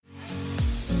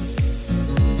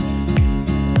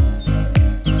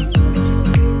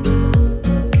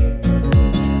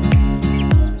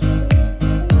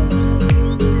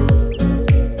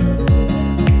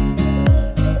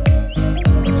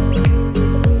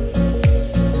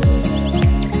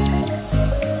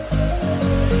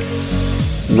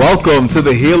Welcome to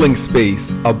The Healing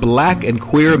Space, a black and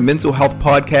queer mental health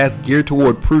podcast geared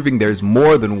toward proving there's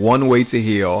more than one way to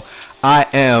heal. I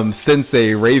am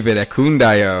Sensei Raven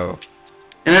Akundayo.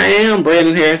 And I am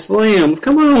Brandon Harris Williams.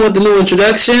 Come on with the new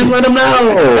introduction. Let them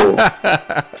know.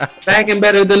 Back and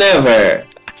better than ever.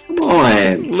 Come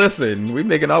on. Listen, we're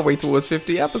making our way towards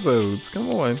 50 episodes. Come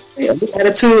on. Yeah,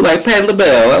 attitude like Pat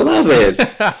LaBelle. I love it.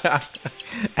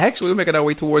 Actually, we're making our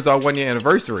way towards our 1 year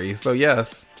anniversary. So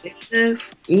yes.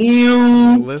 Yes.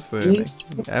 Listen,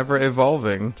 ever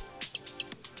evolving.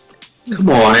 Come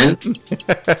on.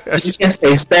 But you can't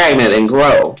stay stagnant and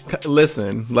grow.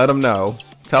 Listen, let them know.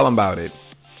 Tell them about it.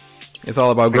 It's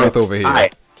all about growth over here.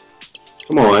 Right.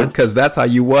 Come on. Because that's how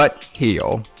you what?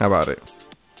 Heal. How about it?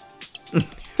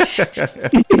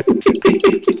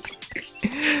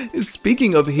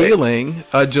 Speaking of healing,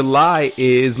 July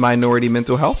is Minority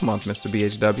Mental Health Month, Mr.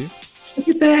 BHW. Look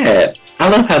at that. I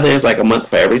love how there's like a month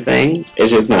for everything.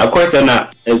 It's just not, of course, they're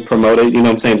not as promoted, you know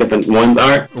what I'm saying? Different ones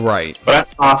aren't. Right. But I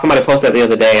saw somebody post that the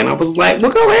other day and I was like,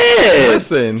 well, go ahead.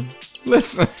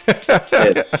 Listen.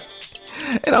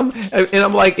 And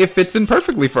I'm like, it fits in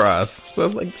perfectly for us. So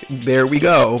it's like, there we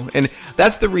go. And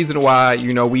that's the reason why,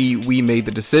 you know, we made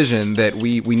the decision that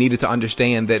we needed to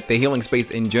understand that the healing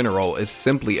space in general is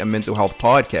simply a mental health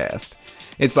podcast.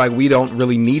 It's like, we don't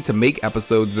really need to make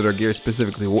episodes that are geared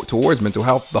specifically towards mental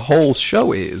health. The whole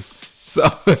show is. So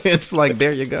it's like,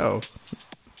 there you go.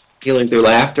 Healing through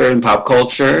laughter and pop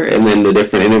culture, and then the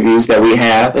different interviews that we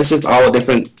have. It's just all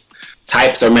different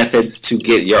types or methods to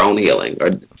get your own healing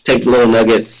or take little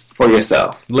nuggets for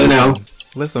yourself.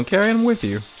 Listen, carry them with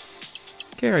you.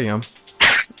 Carry them.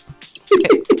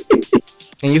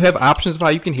 And you have options of how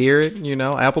you can hear it, you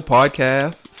know, Apple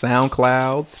Podcasts,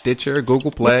 SoundCloud, Stitcher, Google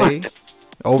Play,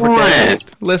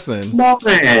 Overcast. Listen.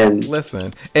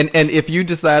 And if you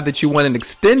decide that you want an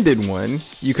extended one,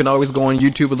 you can always go on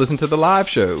YouTube and listen to the live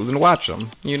shows and watch them,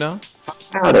 you know?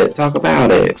 Talk about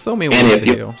it. So many and ways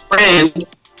if your friend,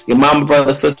 your mama,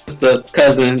 brother, sister,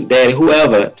 cousin, daddy,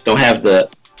 whoever don't have the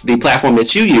platform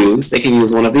that you use, they can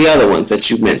use one of the other ones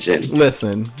that you mentioned.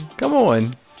 Listen, come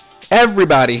on.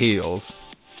 Everybody heals.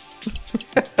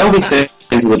 Don't be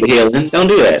stingy with the healing. Don't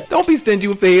do that. Don't be stingy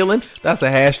with the healing. That's a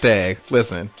hashtag.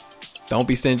 Listen, don't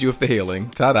be stingy with the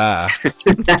healing. Ta-da.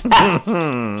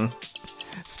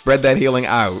 Spread that healing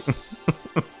out.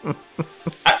 I'm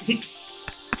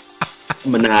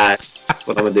gonna nod. That's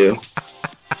what I'm gonna do.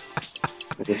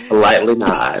 Just politely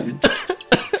nod.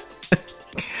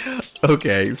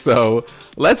 Okay, so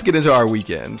let's get into our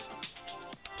weekends.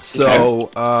 So,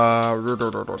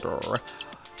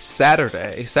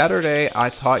 Saturday, I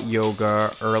taught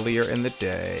yoga earlier in the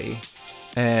day,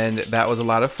 and that was a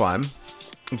lot of fun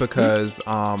because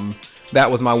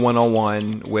that was my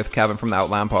one-on-one with Kevin from the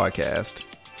Outline Podcast.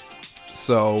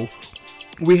 So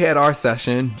we had our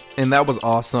session, and that was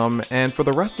awesome. And for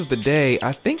the rest of the day,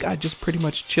 I think I just pretty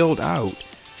much chilled out.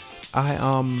 I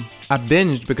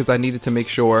binged because I needed to make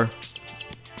sure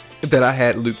that I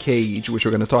had Luke Cage, which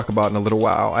we're going to talk about in a little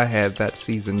while. I had that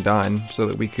season done so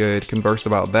that we could converse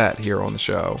about that here on the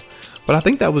show. But I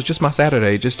think that was just my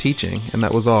Saturday, just teaching, and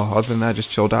that was all. Other than that, I just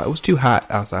chilled out. It was too hot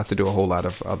outside to do a whole lot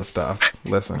of other stuff.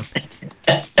 Listen.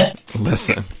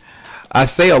 I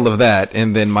say all of that,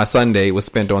 and then my Sunday was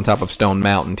spent on top of Stone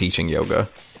Mountain teaching yoga.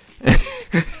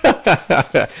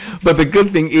 But the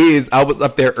good thing is I was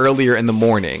up there earlier in the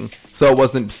morning, so it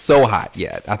wasn't so hot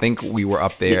yet. I think we were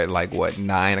up there at like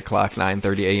 9 o'clock,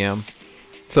 9:30 a.m.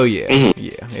 So yeah,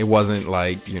 it wasn't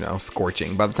like, you know,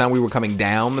 scorching. By the time we were coming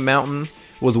down the mountain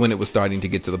was when it was starting to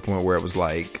get to the point where it was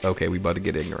like, okay, we about to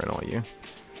get ignorant on you.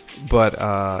 But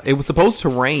it was supposed to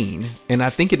rain, and I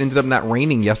think it ended up not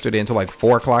raining yesterday until like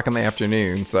 4 o'clock in the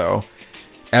afternoon. So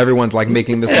everyone's like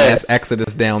making this mass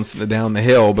exodus down the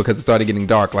hill because it started getting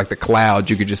dark. Like the clouds,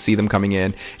 you could just see them coming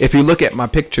in. If you look at my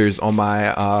pictures on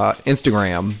my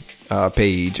Instagram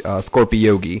page, Scorpio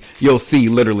Yogi, you'll see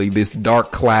literally this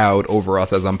dark cloud over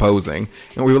us as I'm posing.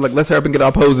 And we were like, let's hurry up and get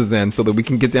our poses in so that we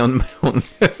can get down the mountain.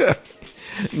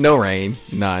 No rain,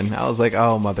 none. I was like,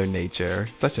 oh, Mother Nature,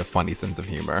 such a funny sense of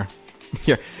humor.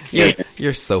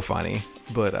 You're so funny.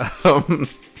 But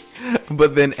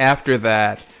then after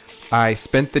that, I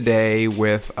spent the day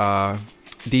with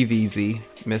DVZ,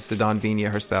 Miss Don Vina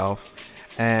herself,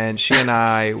 and she and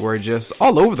I were just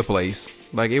all over the place.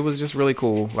 Like, it was just really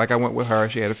cool. Like, I went with her.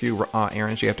 She had a few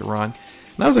errands she had to run.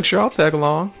 And I was like, sure, I'll tag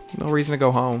along. No reason to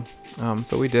go home.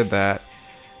 So we did that.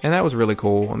 And that was really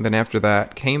cool. And then after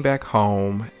that, came back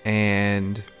home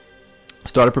and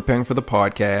started preparing for the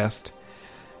podcast.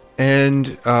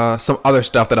 And some other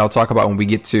stuff that I'll talk about when we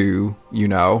get to, you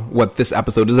know, what this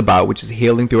episode is about, which is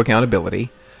healing through accountability.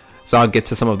 So I'll get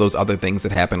to some of those other things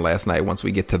that happened last night once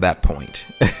we get to that point.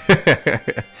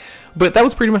 But that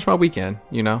was pretty much my weekend,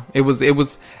 you know. It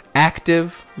was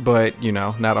active, but, you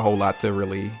know, not a whole lot to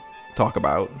really talk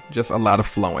about. Just a lot of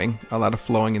flowing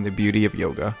in the beauty of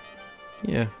yoga.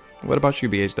 Yeah. What about you,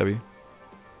 BHW?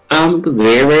 It was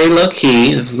very, very low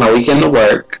key. This is my weekend to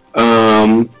work.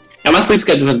 And my sleep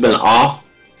schedule has been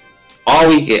off all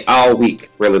week,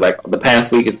 really. Like, the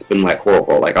past week, it's been, like,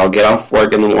 horrible. Like, I'll get off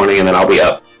work in the morning, and then I'll be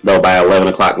up, though, by 11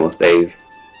 o'clock most days.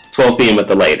 12 p.m. at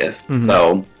the latest. Mm-hmm.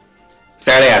 So,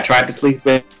 Saturday, I tried to sleep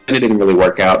in, and it didn't really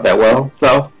work out that well.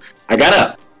 So, I got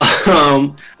up.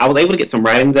 I was able to get some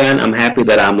writing done. I'm happy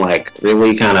that I'm, like,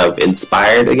 really kind of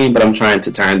inspired again, but I'm trying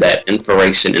to turn that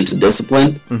inspiration into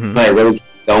discipline. Mm-hmm. Like, really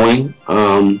keep going.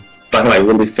 So I can, like,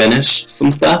 really finish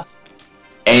some stuff.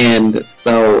 And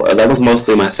so that was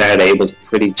mostly my Saturday. It was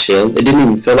pretty chill. It didn't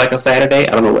even feel like a Saturday.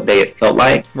 I don't know what day it felt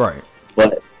like. Right.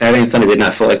 But Saturday and Sunday did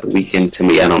not feel like the weekend to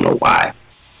me. I don't know why.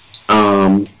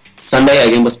 Sunday,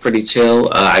 again, was pretty chill.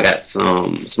 I got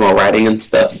some small writing and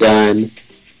stuff done.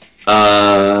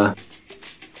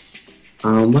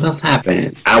 What else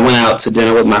happened? I went out to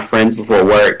dinner with my friends before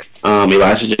work.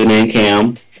 Elijah, Janae, and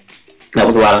Cam. That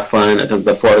was a lot of fun because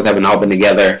the four of us haven't all been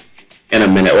together in a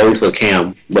minute, or at least with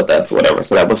Cam with us, or whatever.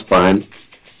 So that was fun.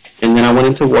 And then I went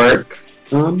into work.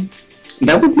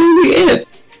 That was mainly it.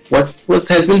 Work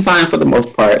has been fine for the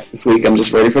most part this week. I'm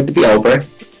just ready for it to be over.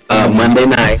 Monday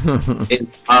night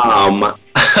is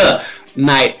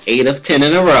night 8 of 10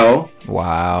 in a row.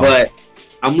 Wow. But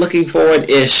I'm looking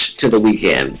forward-ish to the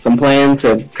weekend. Some plans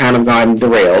have kind of gotten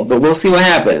derailed, but we'll see what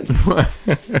happens.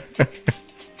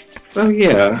 So,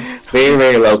 yeah, it's very,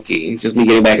 very low-key. Just me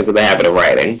getting back into the habit of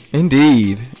writing.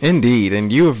 Indeed. And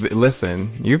you've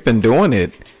been doing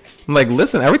it. I'm like,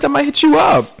 listen, every time I hit you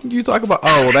up, you talk about,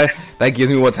 that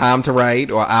gives me more time to write,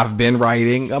 or I've been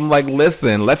writing. I'm like,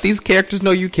 listen, let these characters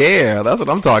know you care. That's what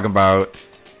I'm talking about.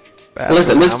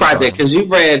 Listen, this project, because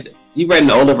you've read an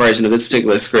older version of this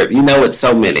particular script. You know it's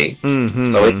so many. Mm-hmm.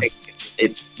 So it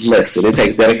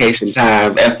takes dedication,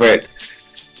 time, effort.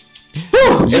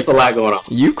 Whew, it's a lot going on.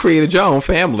 You created your own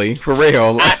family, for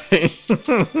real.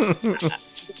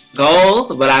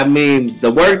 Goal, but I mean, the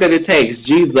work that it takes,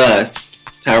 Jesus,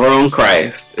 Tyrone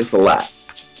Christ, it's a lot.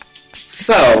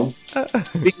 So,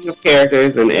 speaking of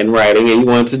characters and writing, and you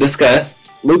wanted to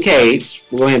discuss Luke Cage,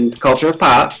 we'll go ahead into Culture of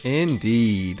Pop.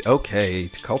 Indeed. Okay,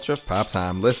 to Culture of Pop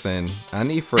time. Listen, I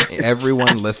need for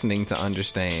everyone listening to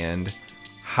understand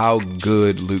how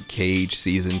good Luke Cage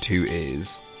Season 2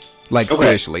 is. Like, okay.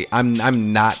 Seriously,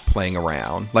 I'm not playing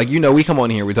around. Like, you know, we come on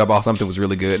here, we talk about something was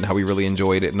really good and how we really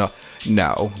enjoyed it. No,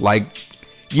 like,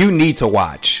 you need to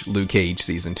watch Luke Cage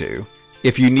Season 2.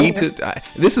 If you need to,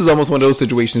 this is almost one of those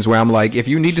situations where I'm like, if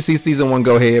you need to see Season 1,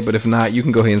 go ahead. But if not, you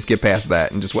can go ahead and skip past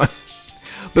that and just watch.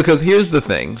 Because here's the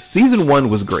thing. Season 1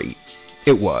 was great.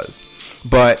 It was.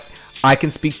 But I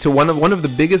can speak to one of the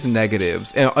biggest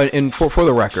negatives, and for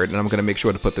the record, and I'm going to make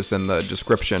sure to put this in the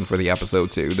description for the episode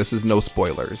too. This is no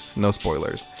spoilers. No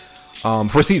spoilers.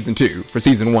 For Season 2. For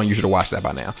Season 1, you should have watched that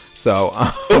by now. So,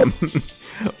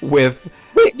 well,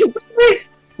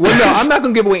 no, I'm not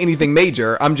going to give away anything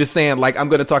major. I'm just saying, like, I'm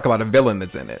going to talk about a villain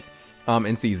that's in it,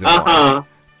 in Season 1.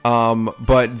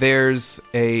 But there's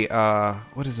a,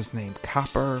 what is his name?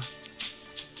 Diamondback.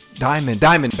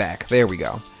 There we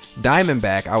go.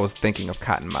 Diamondback, I was thinking of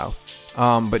Cottonmouth.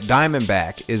 But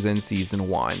Diamondback is in Season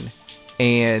 1.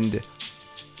 And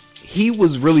he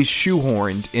was really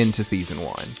shoehorned into Season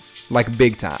 1. Like,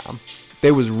 big time.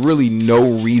 There was really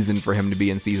no reason for him to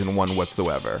be in Season 1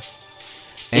 whatsoever.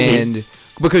 And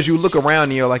because you look around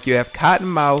and you're like, you have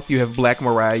Cottonmouth, you have Black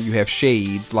Mariah, you have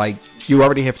Shades. Like, you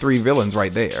already have 3 villains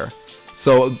right there.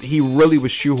 So he really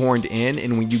was shoehorned in,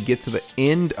 and when you get to the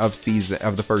end of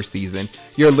the first season,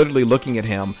 you're literally looking at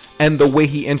him, and the way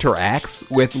he interacts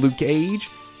with Luke Cage,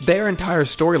 their entire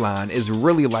storyline is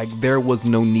really like, there was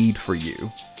no need for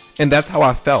you. And that's how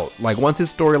I felt. Like, once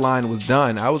his storyline was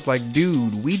done, I was like,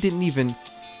 dude,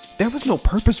 there was no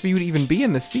purpose for you to even be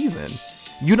in this season.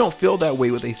 You don't feel that way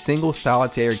with a single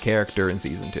solitary character in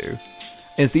Season 2.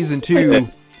 In Season 2,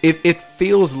 it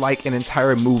feels like an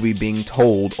entire movie being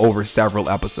told over several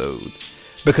episodes.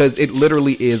 Because it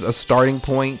literally is a starting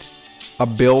point, a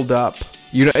build up.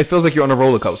 You know, it feels like you're on a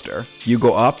roller coaster. You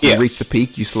go up, you reach the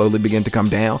peak, you slowly begin to come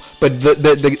down. But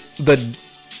the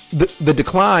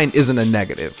decline isn't a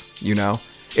negative, you know?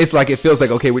 It's like, it feels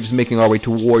like, okay, we're just making our way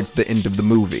towards the end of the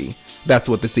movie. That's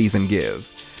what the season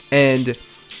gives. And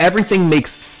everything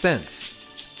makes sense.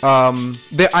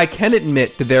 I can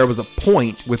admit that there was a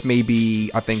point with maybe,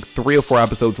 I think, 3 or 4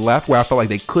 episodes left where I felt like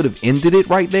they could have ended it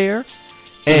right there.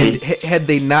 And had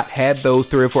they not had those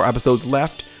 3 or 4 episodes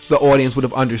left, the audience would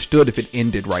have understood if it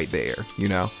ended right there, you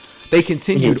know? They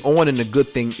continued on, and the good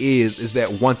thing is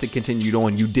that once it continued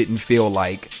on, you didn't feel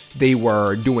like they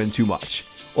were doing too much,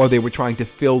 or they were trying to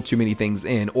fill too many things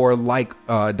in, or like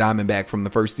Diamondback from the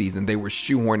first season, they were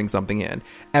shoehorning something in.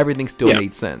 Everything still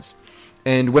made sense.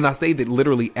 And when I say that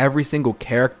literally every single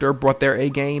character brought their A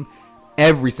game,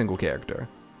 every single character.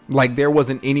 Like, there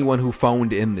wasn't anyone who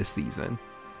phoned in this season.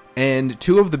 And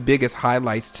two of the biggest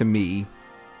highlights to me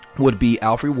would be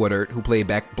Alfre Woodard, who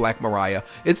played Black Mariah.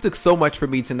 It took so much for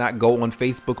me to not go on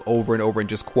Facebook over and over and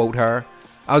just quote her.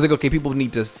 I was like, okay, people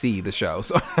need to see the show,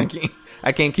 so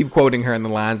I can't keep quoting her in the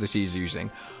lines that she's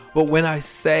using. But when I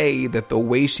say that the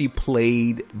way she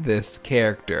played this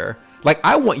character, like,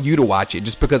 I want you to watch it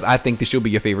just because I think that she'll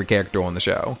be your favorite character on the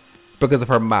show because of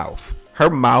her mouth. Her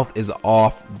mouth is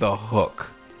off the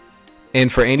hook. And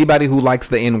for anybody who likes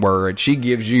the N-word, she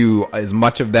gives you as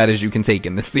much of that as you can take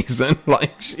in this season.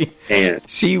 Like,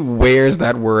 she wears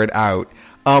that word out.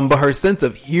 But her sense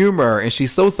of humor, and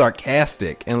she's so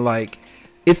sarcastic, and like,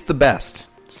 it's the best.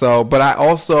 So, but I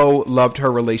also loved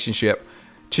her relationship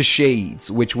to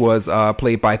Shades, which was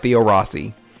played by Theo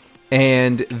Rossi.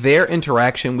 And their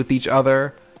interaction with each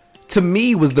other, to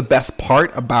me, was the best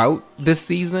part about this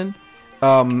season.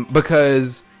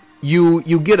 Because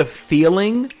you get a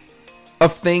feeling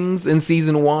of things in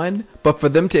season 1, but for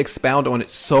them to expound on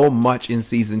it so much in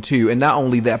season 2, and not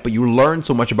only that, but you learn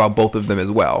so much about both of them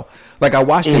as well. Like, I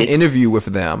watched an interview with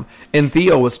them, and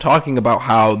Theo was talking about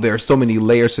how there are so many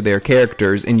layers to their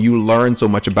characters, and you learn so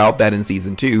much about that in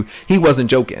season 2. He wasn't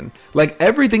joking. Like,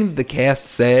 everything that the cast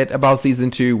said about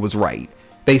season 2 was right.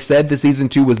 They said that season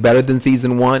 2 was better than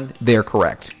season 1. They're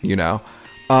correct, you know?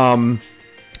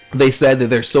 They said that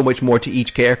there's so much more to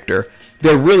each character.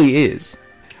 There really is.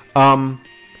 I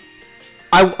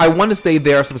want to say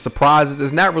there are some surprises.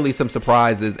 There's not really some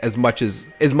surprises as much as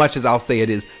I'll say it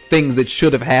is things that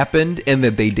should have happened and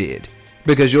that they did.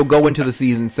 Because you'll go into the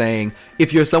season saying,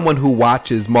 if you're someone who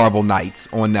watches Marvel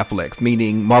Knights on Netflix,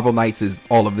 meaning Marvel Knights is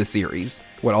all of the series,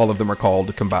 what all of them are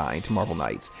called combined, Marvel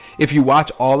Knights. If you watch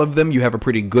all of them, you have a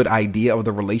pretty good idea of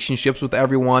the relationships with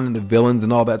everyone and the villains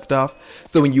and all that stuff.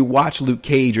 So when you watch Luke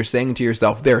Cage, you're saying to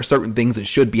yourself, there are certain things that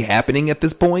should be happening at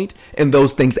this point, and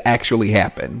those things actually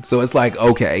happen. So it's like,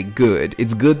 okay, good.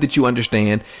 It's good that you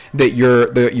understand that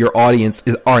your audience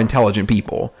are intelligent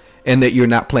people, and that you're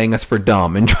not playing us for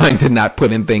dumb and trying to not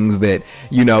put in things that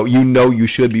you know you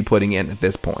should be putting in at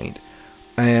this point.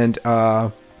 And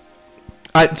to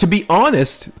be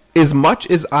honest, as much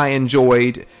as I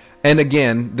enjoyed, and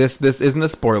again, this isn't a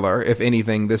spoiler. If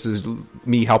anything, this is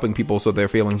me helping people so their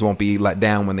feelings won't be let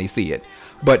down when they see it.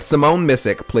 But Simone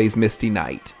Missick plays Misty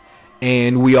Knight,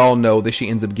 and we all know that she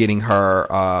ends up getting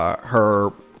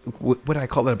her what do I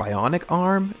call it, a bionic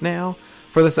arm now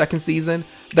for the second season.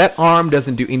 That arm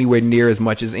doesn't do anywhere near as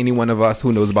much as any one of us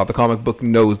who knows about the comic book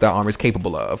knows that arm is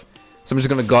capable of. So I'm just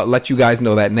going to let you guys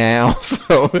know that now,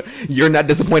 so you're not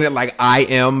disappointed like I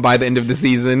am by the end of the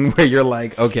season, where you're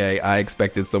like, okay, I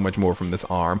expected so much more from this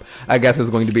arm. I guess it's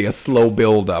going to be a slow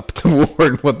build up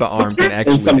toward what the arm can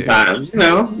actually sometimes, do. You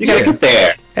know, you gotta get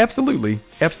there. Absolutely.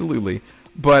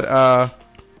 But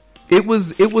it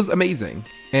was amazing.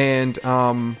 And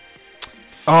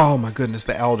oh my goodness,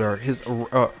 the elder, his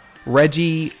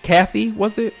Reggie Caffey,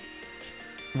 was it?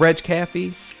 Reg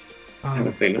Caffey? I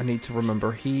need to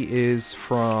remember. He is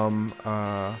from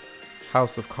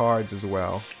House of Cards as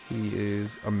well. He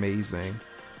is amazing,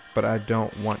 but I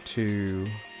don't want to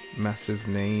mess his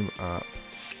name up.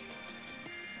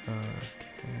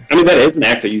 I mean, that is an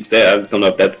actor you said. I just don't know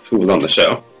if that's who was on the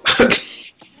show.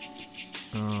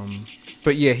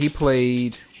 But yeah, he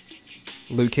played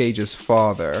Luke Cage's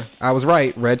father. I was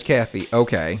right, Reg Caffey.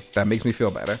 Okay, that makes me feel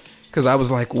better. Because I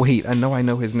was like, wait, I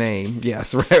know his name.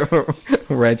 Yes, Reg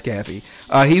Caffey.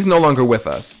 He's no longer with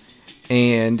us.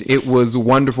 And it was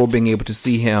wonderful being able to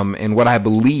see him in what I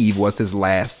believe was his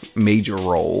last major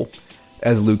role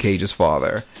as Luke Cage's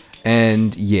father.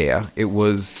 And yeah,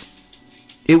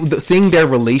 seeing their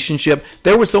relationship.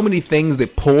 There were so many things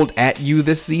that pulled at you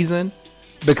this season,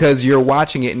 because you're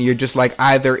watching it and you're just like,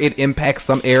 either it impacts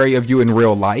some area of you in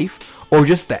real life, or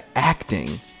just the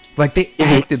acting. Like, they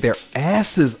acted their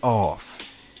asses off.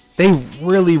 They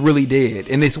really, really did.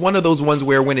 And it's one of those ones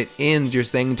where when it ends, you're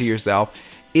saying to yourself,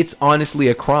 it's honestly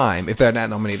a crime if they're not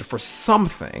nominated for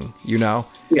something, you know?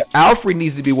 Yeah. Alfred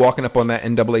needs to be walking up on that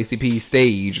NAACP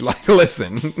stage like,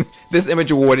 listen, this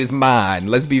Image Award is mine.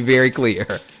 Let's be very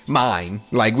clear. Mine.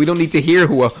 Like, we don't need to hear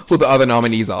who the other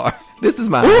nominees are. This is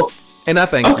mine. Ooh. And I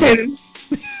thank you.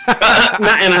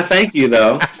 And I thank you,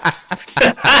 though.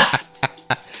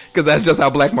 Because that's just how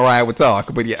Black Mariah would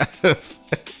talk. But yes.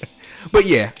 But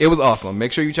yeah, it was awesome.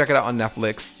 Make sure you check it out on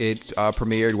Netflix. It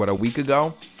premiered, a week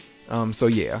ago? So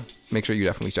yeah, make sure you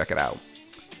definitely check it out.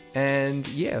 And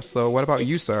yeah, so what about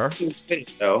you, sir? Just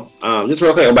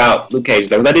real quick about Luke Cage,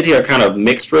 though, because I did hear kind of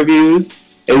mixed reviews,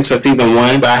 at least for season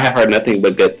 1, but I have heard nothing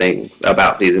but good things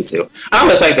about season 2. I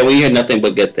always like that when you hear nothing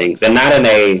but good things, and not in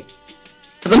a...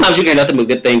 Sometimes you hear nothing but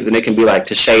good things, and it can be like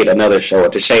to shade another show or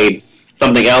to shade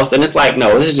something else, and it's like,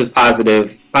 no, this is just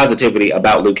positivity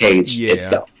about Luke Cage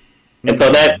itself. And so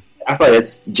that, I feel like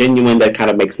it's genuine, that kind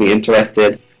of makes me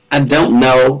interested. I don't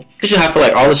know, because I feel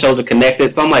like all the shows are connected,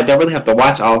 so I'm like, do I really have to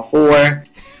watch all 4?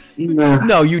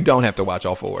 No, you don't have to watch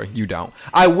all 4. You don't.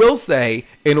 I will say,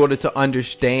 in order to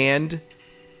understand...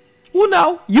 Well,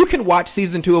 no, you can watch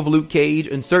season 2 of Luke Cage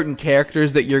and certain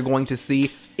characters that you're going to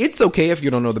see. It's okay if you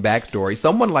don't know the backstory.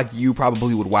 Someone like you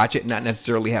probably would watch it and not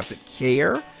necessarily have to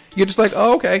care. You're just like,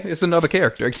 oh, okay, it's another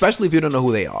character, especially if you don't know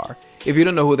who they are. If you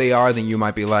don't know who they are, then you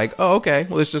might be like, oh, okay,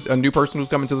 well, it's just a new person who's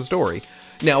coming to the story.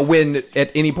 Now, when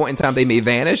at any point in time they may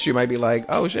vanish, you might be like,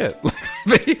 oh, shit.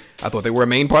 I thought they were a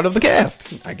main part of the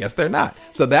cast. I guess they're not.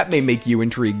 So that may make you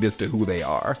intrigued as to who they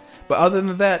are. But other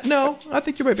than that, no, I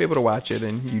think you might be able to watch it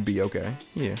and you'd be okay.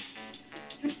 Yeah.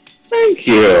 Thank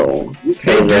you.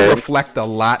 They do reflect a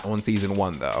lot on season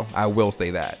 1, though. I will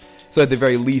say that. So at the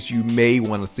very least, you may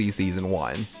want to see season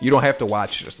 1. You don't have to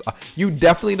watch this. You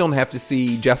definitely don't have to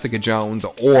see Jessica Jones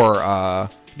or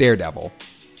Daredevil.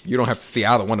 You don't have to see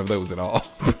either one of those at all.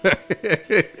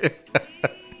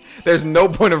 There's no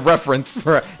point of reference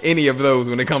for any of those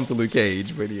when it comes to Luke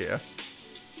Cage, but yeah.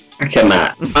 I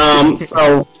cannot.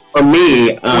 So for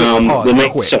me, the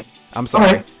next show. I'm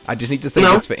sorry. Okay. I just need to say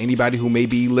this for anybody who may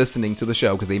be listening to the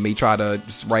show, because they may try to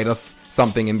just write us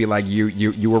something and be like,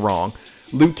 you were wrong.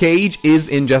 Luke Cage is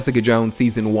in Jessica Jones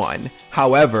season 1.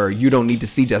 However, you don't need to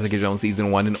see Jessica Jones season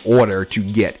 1 in order to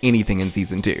get anything in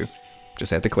season 2.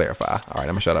 Just had to clarify. All right, I'm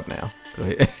gonna shut up now. Go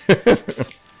ahead.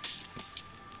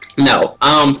 No.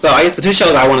 So I guess the 2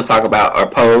 shows I want to talk about are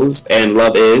Pose and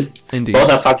Love Is. Indeed. Both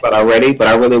I've talked about already, but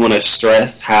I really want to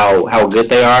stress how good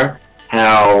they are.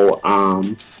 I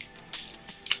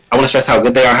want to stress how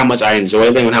good they are, how much I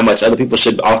enjoy them, and how much other people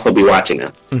should also be watching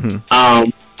them. Mm-hmm.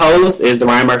 Pose is the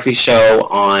Ryan Murphy show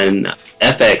on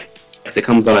FX. It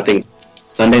comes on, I think,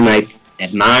 Sunday nights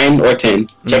at 9 or 10.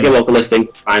 Check your local listings.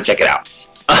 It's fine. Check it out.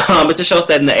 It's a show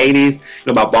set in the 80s,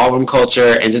 about ballroom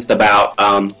culture and just about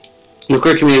the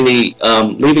queer community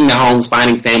leaving their homes,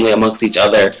 finding family amongst each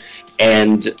other,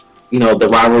 and the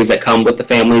rivalries that come with the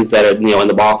families that are in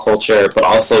the ball culture, but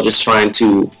also just trying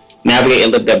to navigate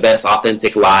and live their best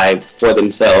authentic lives for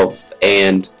themselves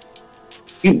and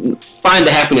find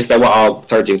the happiness that we're all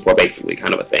searching for, basically,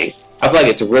 kind of a thing. I feel like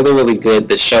it's really, really good.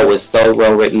 The show is so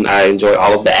well written. I enjoy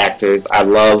all of the actors. I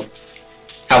love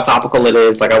how topical it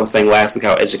is. Like I was saying last week,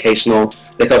 how educational.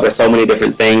 They cover so many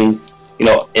different things,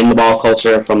 in the ball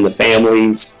culture, from the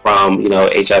families, from,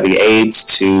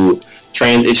 HIV/AIDS to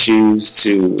trans issues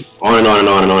to on and on and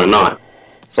on and on and on.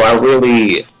 So I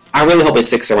really hope it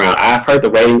sticks around. I've heard the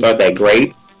ratings aren't that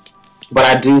great, but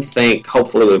I do think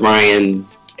hopefully with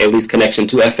Ryan's at least connection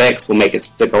to FX will make it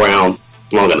stick around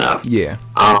long enough. Yeah.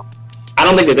 I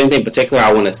don't think there's anything particular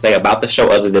I want to say about the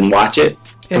show other than watch it,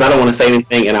 because I don't want to say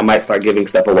anything and I might start giving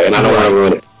stuff away, and I don't want to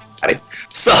ruin it.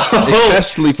 So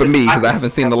especially for me, because I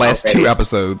haven't seen the last 2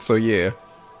 episodes. So yeah.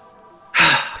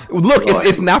 Look,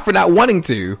 it's not for not wanting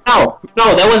to. No,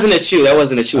 that wasn't at you. That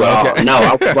wasn't at you at all. No,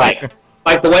 I was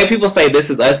like the way people say "This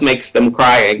Is Us" makes them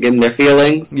cry and get in their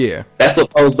feelings. Yeah, that's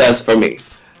what Pose does for me.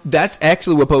 That's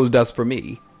actually what Pose does for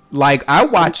me. Like, I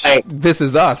watch This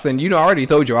Is Us, and I already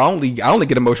told you, I only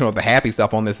get emotional with the happy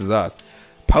stuff on This Is Us.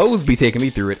 Pose be taking me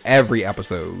through it every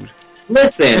episode.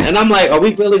 Listen, and I'm like, are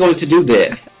we really going to do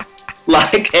this?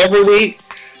 Like, every week?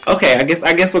 Okay, I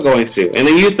guess we're going to. And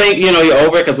then you think, you're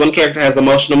over it because one character has an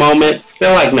emotional moment.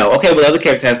 They're like, no, okay, but the other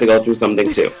character has to go through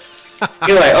something too.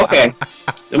 You're like, okay,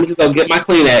 let me just go get my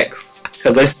Kleenex,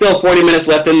 because there's still 40 minutes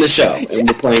left in the show, and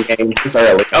we're playing games this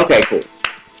early. Okay, cool.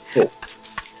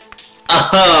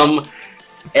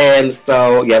 And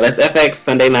so, yeah, that's FX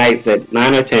Sunday nights at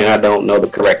 9 or 10. I don't know the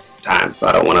correct time, so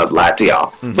I don't want to lie to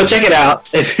y'all. Mm-hmm. But check it out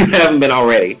if you haven't been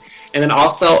already. And then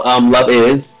also, Love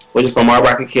Is, which is from Mara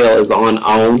Rocket Kill, is on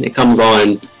OWN. It comes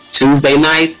on Tuesday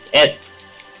nights at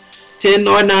 10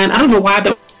 or 9. I don't know why I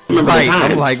don't remember the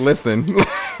time. I'm like, listen.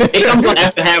 It comes on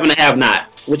after Have and Have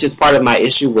Nots, which is part of my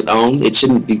issue with OWN. It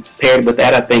shouldn't be paired with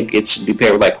that. I think it should be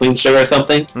paired with like Queen Sugar or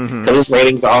something, because its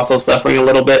ratings are also suffering a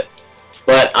little bit.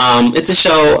 But it's a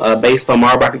show based on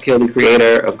Mara Rocket Kill, the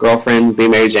creator of Girlfriends, Be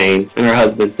Mary Jane, and her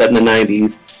husband, set in the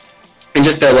 90s, and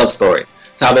just their love story.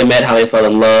 It's how they met, how they fell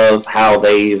in love, how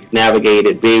they've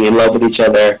navigated being in love with each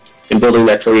other, in building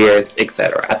their careers,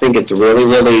 etc. I think it's really,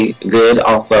 really good.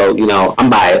 Also, I'm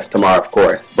biased tomorrow, of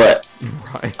course, but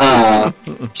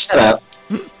shut up.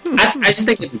 I just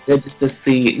think it's good just to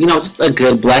see, just a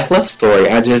good Black love story.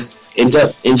 I just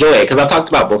enjoy it because I've talked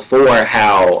about before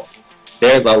how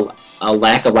there's a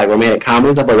lack of like romantic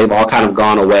comedies. I believe they've all kind of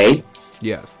gone away.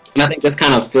 Yes. And I think this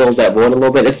kind of fills that void a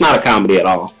little bit. It's not a comedy at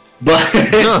all, but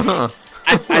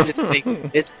I just think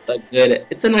it's just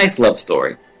it's a nice love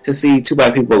story to see two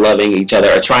Black people loving each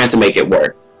other or trying to make it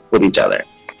work with each other.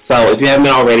 So if you haven't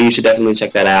been already, you should definitely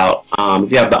check that out.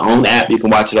 If you have the OWN app, you can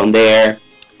watch it on there.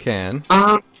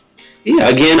 Yeah,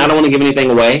 again, I don't want to give anything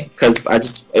away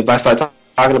because if I start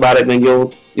talking about it, then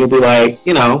you'll be like,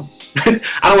 I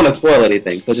don't want to spoil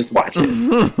anything, so just watch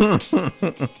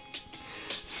it.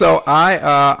 So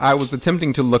I was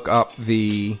attempting to look up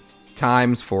the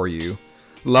times for you.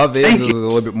 Love is a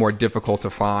little bit more difficult to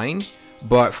find,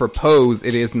 but for Pose,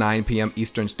 it is 9 p.m.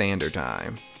 Eastern Standard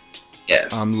Time.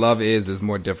 Yes. Love is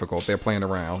more difficult. They're playing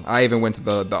around. I even went to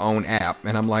the OWN app,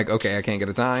 and I'm like, okay, I can't get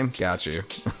a time. Got you.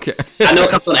 Okay. I know it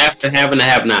comes on after Have and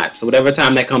Have Not. So whatever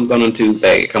time that comes on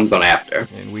Tuesday, it comes on after.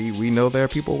 And we know there are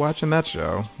people watching that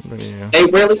show. But yeah. They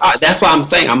really are. That's why I'm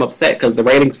saying I'm upset because the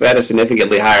ratings for that are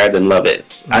significantly higher than Love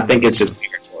Is. I think it's just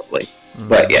weird horribly.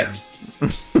 But yes.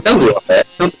 Don't do all that.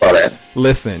 Don't do all that.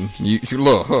 Listen, you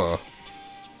look,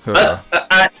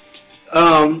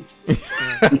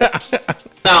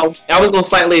 No, I was going to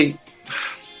slightly...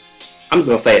 I'm just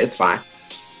going to say it. It's fine.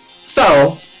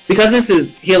 So, because this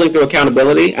is healing through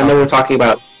accountability, I know we're talking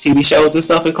about TV shows and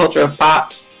stuff and culture of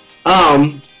pop.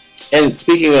 And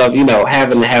speaking of,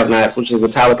 Have and Have-Nots, which is a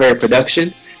Tyler Perry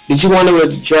production, did you want to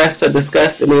address or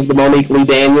discuss any of the Monique Lee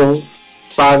Daniels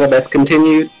saga that's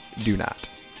continued? Do not.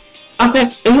 Okay,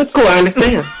 and that's cool. I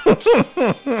understand.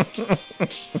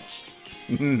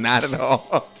 Not at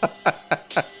all.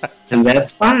 And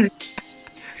that's fine.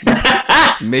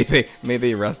 May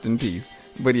they rest in peace.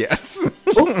 But yes.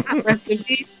 Rest in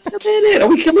peace. Are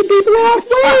we killing people off?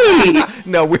 Wait.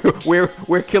 No,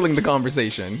 we're killing the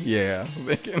conversation. Yeah.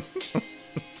 They can.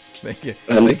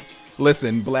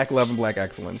 Listen, Black love and Black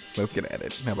excellence. Let's get at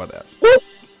it. How about that?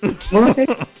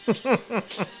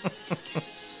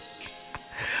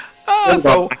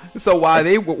 So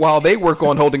while they work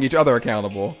on holding each other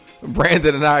accountable,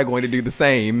 Brandon and I are going to do the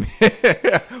same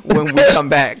when we come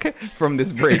back from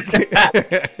this break.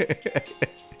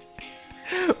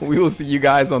 We will see you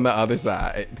guys on the other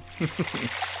side.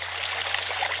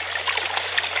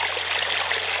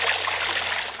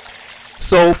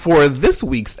 So for this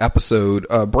week's episode,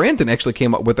 Brandon actually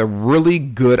came up with a really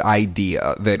good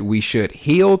idea that we should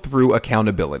heal through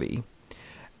accountability.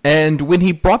 And when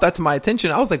he brought that to my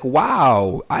attention, I was like,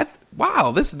 wow,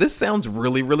 this sounds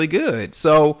really, really good.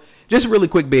 So just really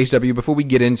quick, BHW, before we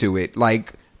get into it,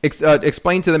 like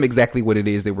explain to them exactly what it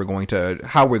is that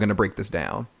how we're going to break this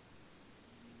down.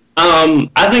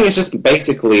 I think it's just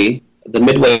basically the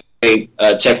midway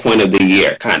checkpoint of the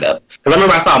year, kind of. Because I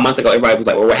remember I saw a month ago, everybody was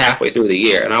like, well, we're halfway through the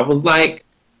year. And I was like,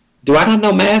 do I not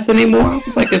know math anymore? I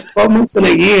was like, it's 12 months in a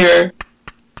year.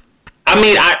 I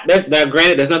mean,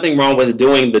 granted, there's nothing wrong with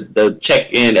doing the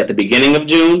check-in at the beginning of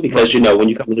June because, when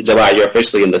you come into July, you're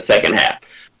officially in the second half.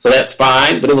 So that's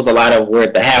fine, but it was a lot of we're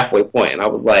at the halfway point. And I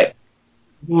was like,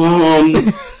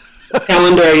 what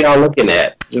calendar are y'all looking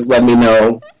at? Just let me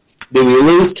know. Did we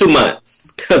lose 2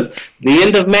 months? Because the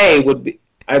end of May would be...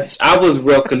 I was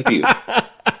real confused. So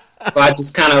I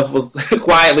just kind of was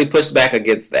quietly pushed back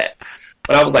against that.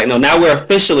 But I was like, no, now we're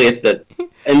officially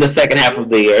in the second half of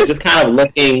the year. Just kind of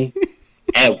looking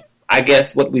at, I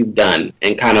guess, what we've done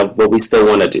and kind of what we still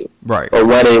want to do. Right. Or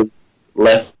what is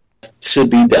left to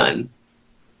be done.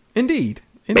 Indeed.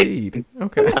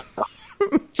 Okay.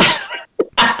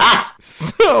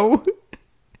 So,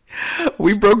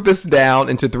 we broke this down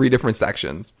into 3 different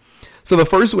sections. So the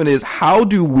first one is, how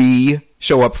do we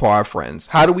show up for our friends?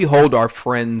 How do we hold our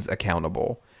friends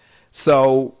accountable?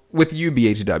 So, with you,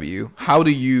 BHW, how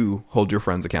do you hold your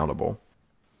friends accountable?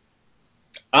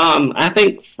 I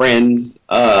think friends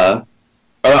are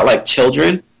a lot like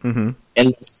children in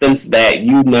the sense that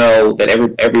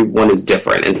that everyone is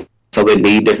different, and so they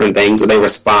need different things, or they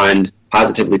respond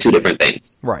positively to different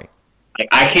things. Right. Like,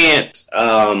 I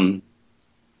can't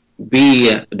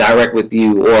be direct with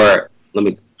you, or let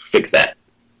me fix that.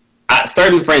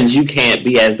 Certain friends you can't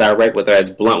be as direct with or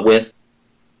as blunt with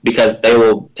because they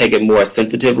will take it more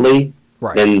sensitively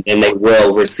than they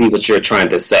will receive what you're trying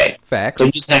to say. Facts. So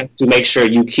you just have to make sure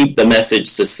you keep the message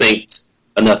succinct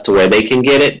enough to where they can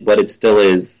get it, but it still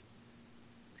is,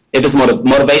 if it's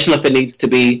motivational if it needs to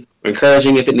be, or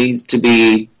encouraging if it needs to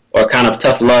be, or kind of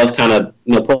tough love, kind of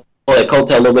pull that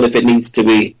coattail a little bit if it needs to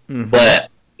be. But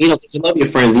You know, 'cause you love your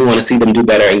friends, you want to see them do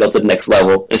better and go to the next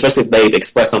level, especially if they've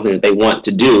expressed something that they want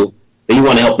to do, then you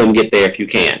want to help them get there if you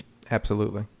can.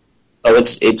 Absolutely. So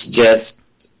it's just,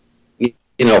 you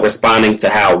know, responding to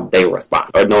how they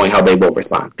respond or knowing how they will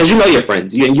respond. Because you know your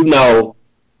friends. You know,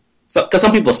 because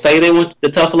some people say they want the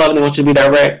tough love and they want you to be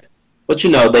direct, but you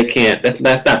know they can't. That's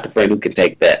not the friend who can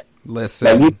take that.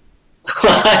 Listen.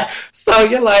 So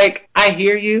you're like, I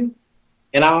hear you,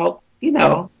 and I'll, you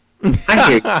know, I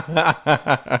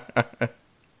hear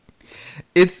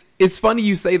you. It's funny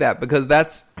you say that because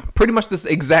that's pretty much the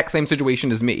exact same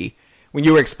situation as me. When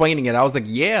you were explaining it, I was like,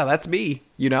 yeah, that's me.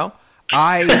 You know,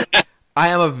 I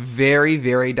am a very,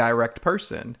 very direct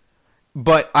person,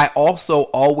 but I also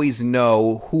always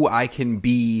know who I can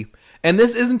be. And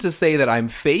this isn't to say that I'm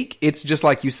fake. It's just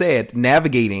like you said,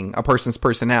 navigating a person's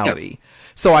personality. Yeah.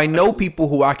 So I know people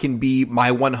who I can be my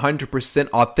 100%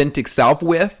 authentic self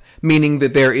with, meaning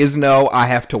that there is no, I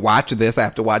have to watch this, I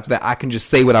have to watch that. I can just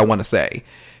say what I want to say.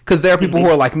 Because there are people who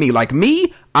are like me. Like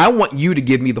me, I want you to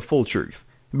give me the full truth.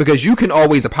 Because you can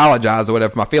always apologize or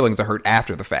whatever if my feelings are hurt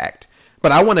after the fact.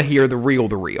 But I want to hear the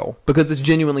real. Because it's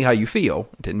genuinely how you feel.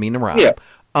 Didn't mean to rhyme. Yeah.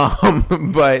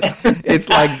 But it's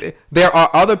like there are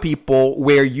other people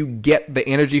where you get the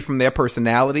energy from their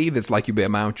personality that's like, you better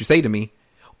mind what you say to me.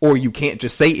 Or you can't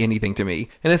just say anything to me.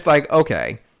 And it's like,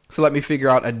 okay, so let me figure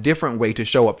out a different way to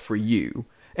show up for you.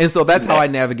 And so that's how I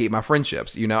navigate my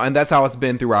friendships, you know, and that's how it's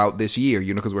been throughout this year,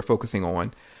 you know, because we're focusing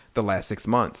on the last 6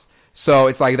 months. So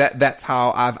it's like that's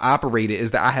how I've operated,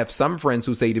 is that I have some friends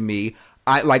who say to me,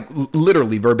 I like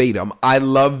literally verbatim, I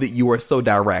love that you are so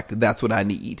direct. That's what I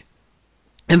need.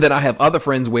 And then I have other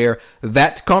friends where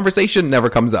that conversation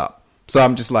never comes up. So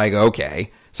I'm just like,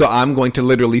 okay. So I'm going to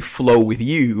literally flow with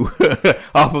you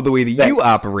off of the way that you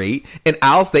operate, and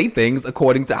I'll say things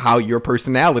according to how your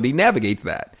personality navigates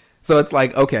that. So it's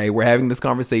like, okay, we're having this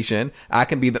conversation. I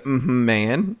can be the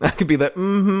man. I can be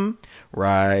the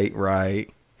right.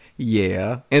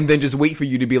 Yeah. And then just wait for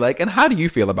you to be like, and how do you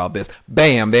feel about this?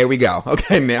 Bam, there we go.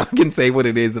 Okay, now I can say what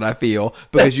it is that I feel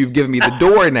because you've given me the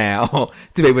door now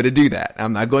to be able to do that.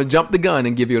 I'm not going to jump the gun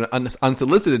and give you an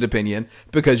unsolicited opinion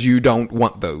because you don't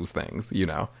want those things, you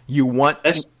know. You want...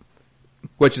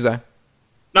 What you say?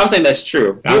 No, I'm saying that's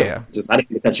true. I didn't mean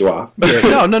to cut you off.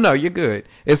 Yeah, no, you're good.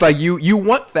 It's like you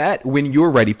want that when you're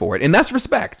ready for it. And that's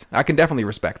respect. I can definitely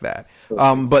respect that.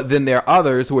 But then there are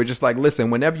others who are just like,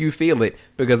 listen, whenever you feel it,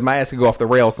 because my ass could go off the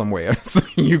rail somewhere. So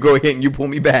you go ahead and you pull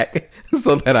me back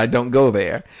so that I don't go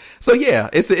there. So yeah,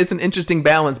 it's an interesting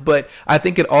balance. But I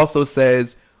think it also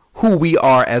says who we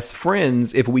are as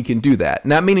friends if we can do that.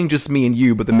 Not meaning just me and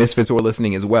you, but the misfits who are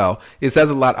listening as well. It says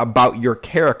a lot about your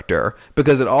character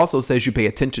because it also says you pay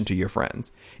attention to your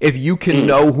friends. If you can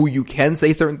know who you can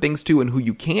say certain things to and who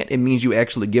you can't, it means you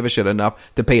actually give a shit enough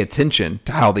to pay attention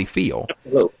to how they feel.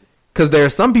 Absolutely. Because there are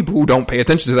some people who don't pay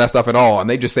attention to that stuff at all, and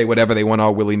they just say whatever they want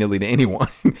all willy-nilly to anyone.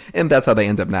 And that's how they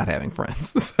end up not having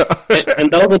friends. So. And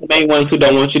those are the main ones who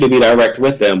don't want you to be direct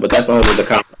with them, but that's a whole other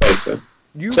conversation.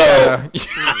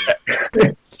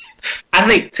 I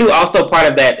think too. Also, part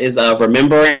of that is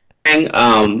remembering.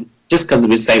 Just because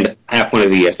we're saying the half point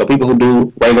of the year, so people who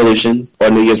do revolutions or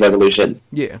New Year's resolutions,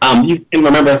 you can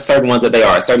remember certain ones that they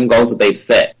are, certain goals that they've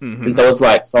set, and so it's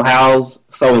like, so how's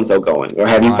so and so going, or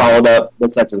have you followed up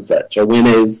with such and such, or when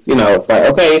is it's like,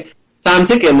 okay, time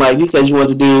ticking. Like you said, you want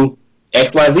to do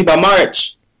XYZ by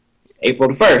March, it's April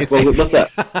the 1st. Well, what's up?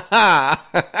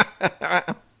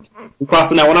 We're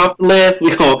crossing that one off the list.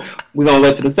 We're gonna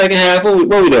wait to the second half. What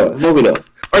we doing?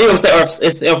 Or you understand? Or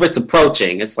if it's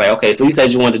approaching, it's like, okay, so you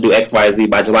said you wanted to do XYZ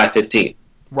by July 15th,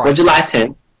 or July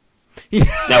 10th. Yeah.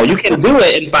 Now you can do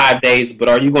it in 5 days, but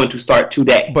are you going to start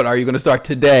today?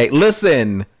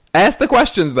 Listen, ask the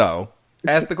questions though.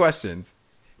 Ask the questions,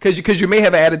 because you may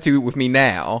have an attitude with me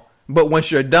now, but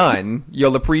once you're done,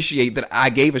 you'll appreciate that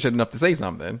I gave a shit enough to say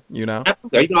something. You know,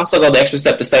 absolutely. Or you can also go the extra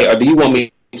step to say, or do you want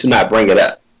me to not bring it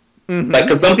up? Like,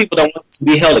 because some people don't want to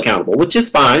be held accountable, which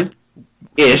is fine.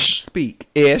 Ish. But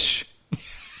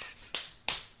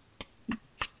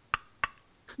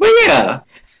yeah.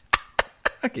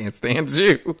 I can't stand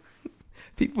you.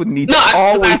 People need to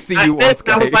always see you on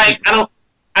Skype.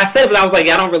 I said it, but I was like,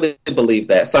 I don't really believe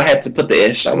that. So I had to put the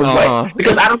ish. I was like,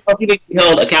 because I don't know if you need to be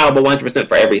held accountable 100%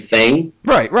 for everything.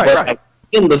 Right. Like,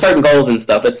 in the certain goals and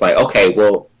stuff, it's like, okay,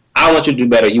 well, I want you to do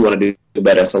better. You want to do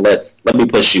better. So let me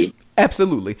push you.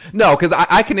 Absolutely. No, because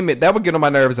I can admit that would get on my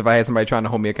nerves if I had somebody trying to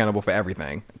hold me accountable for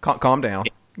everything. Calm down.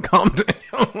 Calm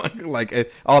down. like,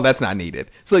 that's not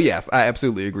needed. So, yes, I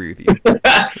absolutely agree with you.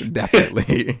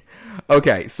 Definitely.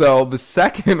 Okay, so the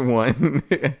second one,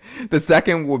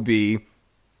 would be,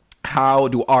 how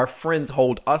do our friends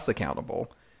hold us accountable?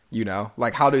 You know,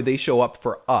 like how do they show up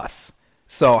for us?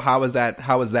 So how has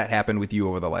that happened with you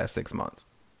over the last 6 months?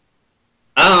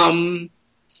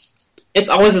 It's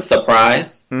always a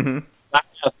surprise. Mm-hmm. I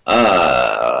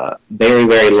have very,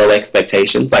 very low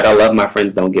expectations. Like, I love my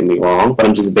friends, don't get me wrong, but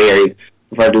I'm just very,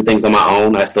 before I do things on my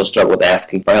own, I still struggle with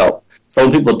asking for help. So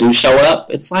when people do show up,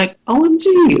 it's like,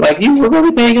 OMG, like, you were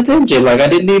really paying attention. Like, I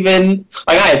didn't even,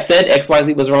 like, I had said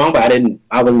XYZ was wrong, but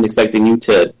I wasn't expecting you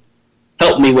to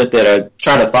help me with it or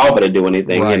try to solve it or do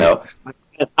anything, right. You know.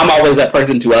 I'm always that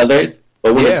person to others,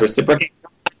 but when it's reciprocated,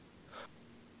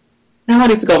 now I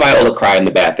need to go Viola cry in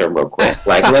the bathroom real quick.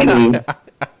 Like, let me...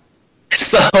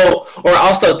 So, or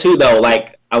also, too, though,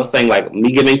 like, I was saying, like,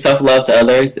 me giving tough love to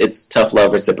others, it's tough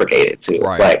love reciprocated, too.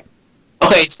 Right. It's like,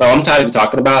 okay, so I'm tired of you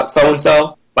talking about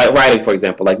so-and-so. Like, writing, for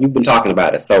example. Like, you've been talking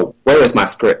about it, so where is my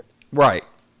script? Right.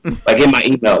 Like, in my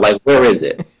email, like, where is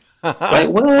it? Like,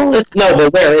 well,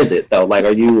 but where is it, though? Like,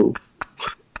 what are you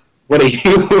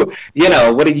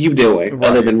doing right.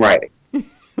 other than writing?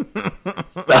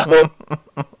 So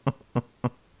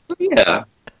yeah.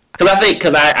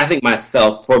 Because I think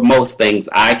myself, for most things,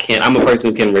 I'm a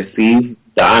person who can receive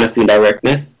the honesty and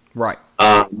directness. Right.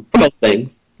 For most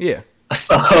things. Yeah.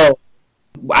 So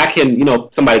I can,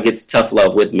 if somebody gets tough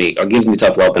love with me or gives me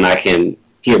tough love, then I can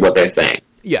hear what they're saying.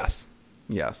 Yes.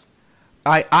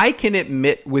 I can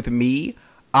admit with me,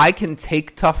 I can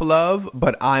take tough love,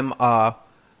 but I'm a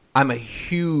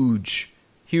huge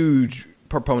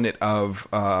proponent of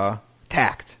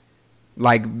tact,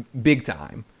 like big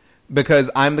time.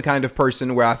 Because I'm the kind of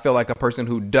person where I feel like a person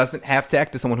who doesn't have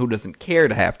tact is someone who doesn't care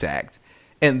to have tact.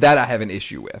 And that I have an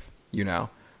issue with,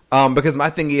 Because my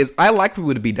thing is, I like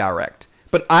people to be direct.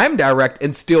 But I'm direct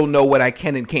and still know what I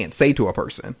can and can't say to a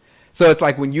person. So it's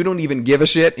like when you don't even give a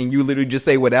shit and you literally just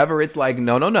say whatever, it's like,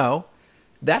 no.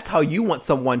 That's how you want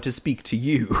someone to speak to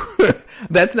you.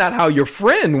 That's not how your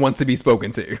friend wants to be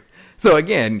spoken to. So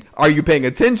again, are you paying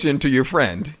attention to your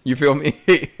friend? You feel me?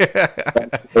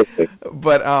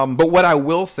 But what I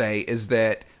will say is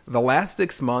that the last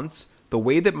 6 months, the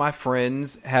way that my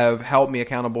friends have held me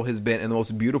accountable has been in the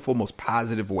most beautiful, most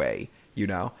positive way,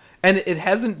 And it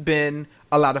hasn't been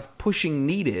a lot of pushing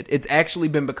needed. It's actually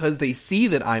been because they see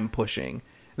that I'm pushing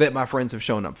that my friends have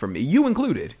shown up for me. You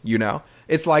included,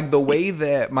 It's like the way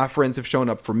that my friends have shown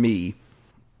up for me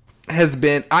has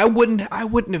been, I wouldn't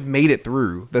have made it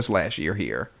through this last year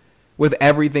here with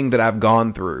everything that I've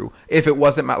gone through if it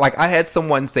wasn't I had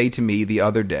someone say to me the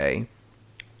other day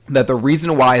that the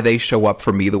reason why they show up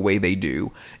for me the way they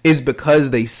do is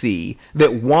because they see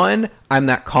that, one, I'm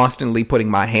not constantly putting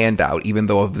my hand out even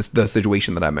though of the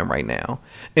situation that I'm in right now,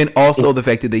 and also the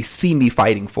fact that they see me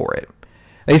fighting for it.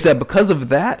 They said, because of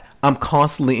that, I'm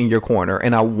constantly in your corner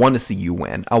and I want to see you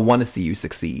win. I want to see you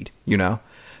succeed,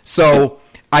 So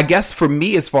I guess for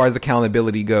me, as far as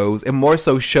accountability goes, it more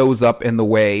so shows up in the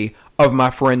way of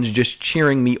my friends just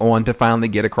cheering me on to finally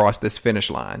get across this finish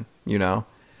line,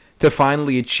 to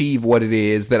finally achieve what it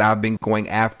is that I've been going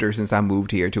after since I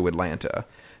moved here to Atlanta.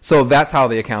 So that's how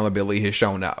the accountability has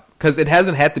shown up. Because it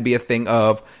hasn't had to be a thing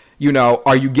of,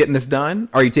 are you getting this done?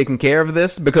 Are you taking care of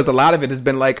this? Because a lot of it has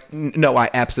been like, no, I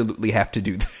absolutely have to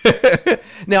do that.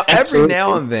 Now, every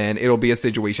now and then, it'll be a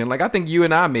situation. Like, I think you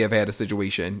and I may have had a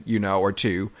situation, or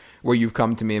two, where you've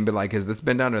come to me and been like, has this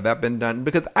been done or that been done?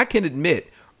 Because I can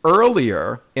admit,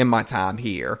 earlier in my time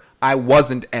here, I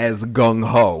wasn't as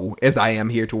gung-ho as I am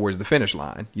here towards the finish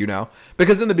line,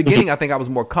 Because in the beginning, I think I was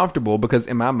more comfortable because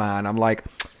in my mind, I'm like,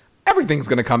 everything's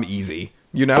going to come easy,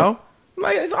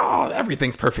 Like,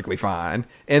 everything's perfectly fine.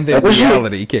 And then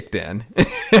reality kicked in.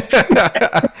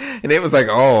 And it was like,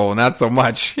 oh, not so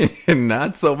much.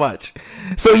 Not so much.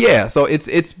 So yeah, so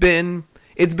it's been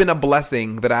a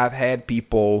blessing that I've had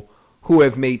people who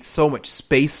have made so much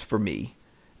space for me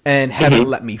and haven't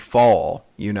let me fall,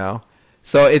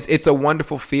 So it's a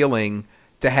wonderful feeling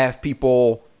to have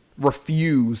people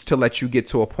refuse to let you get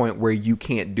to a point where you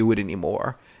can't do it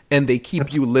anymore. And they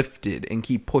keep you lifted and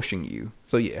keep pushing you.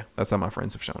 So yeah, that's how my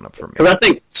friends have shown up for me. But I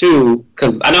think too,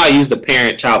 because I know I use the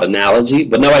parent-child analogy,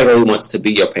 but nobody really wants to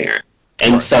be your parent.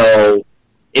 And so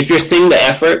if you're seeing the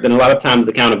effort, then a lot of times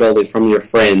accountability from your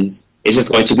friends is just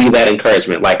going to be that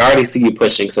encouragement. Like, I already see you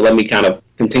pushing, so let me kind of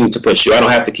continue to push you. I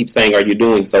don't have to keep saying, are you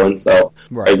doing so-and-so?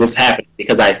 Right. Or is this happening?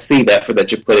 Because I see the effort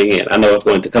that you're putting in. I know it's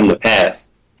going to come to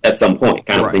pass at some point,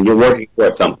 kind of thing. You're working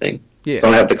towards something. Yeah. So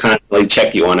I don't have to constantly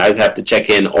check you on. I just have to check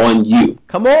in on you.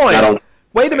 Come on.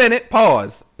 Wait a minute.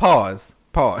 Pause.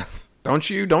 Don't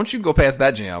you go past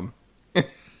that, Jim.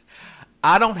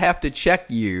 I don't have to check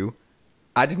you.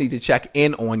 I just need to check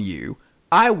in on you.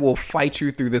 I will fight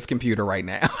you through this computer right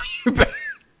now.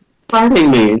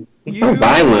 Fighting me. He's so You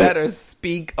violent. better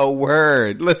speak a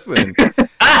word. Listen,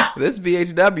 this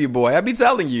BHW boy, I be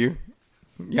telling you,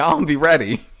 y'all be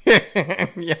ready.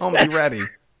 Y'all be ready.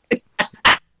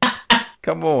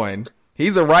 Come on.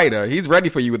 He's a writer. He's ready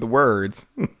for you with the words.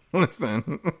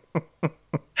 Listen.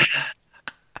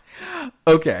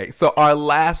 Okay, so our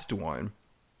last one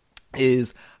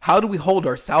is, how do we hold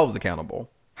ourselves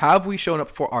accountable? How have we shown up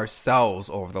for ourselves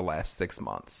over the last 6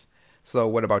 months? So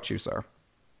what about you, sir?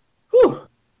 Whew.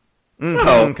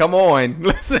 So, come on.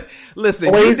 Listen,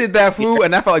 you did that food,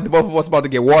 and I felt like the both of us about to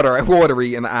get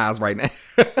watery in the eyes right now.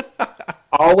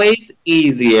 always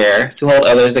easier to hold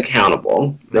others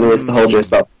accountable than it is to hold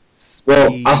yourself.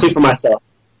 Well, I'll speak for myself.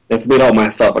 If we hold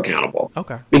myself accountable.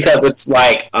 Okay. Because it's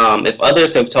like, if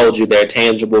others have told you their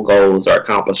tangible goals or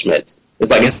accomplishments, it's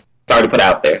like it's already put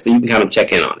out there, so you can kind of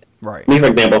check in on it. Right. Me, for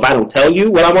example, if I don't tell you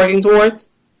what I'm working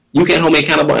towards, you can't hold me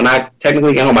accountable, and I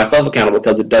technically can't hold myself accountable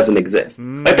because it doesn't exist.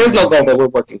 Like, there's no goal that we're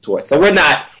working towards, so we're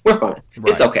fine. Right.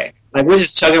 It's okay. Like, we're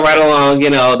just chugging right along,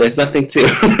 there's nothing to,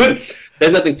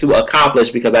 there's nothing to accomplish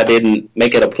because I didn't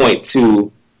make it a point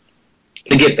to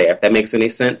get there, if that makes any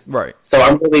sense. Right. So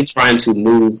I'm really trying to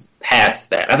move past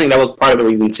that. I think that was part of the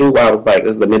reason, too, why I was like,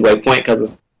 this is a midway point,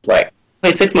 because it's like,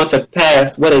 hey, 6 months have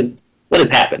passed, what has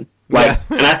happened? Like,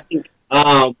 and I think,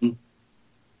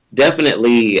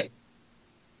 definitely,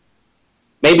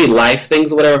 maybe life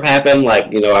things or whatever have happened. Like,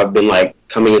 I've been like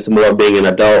coming into more of being an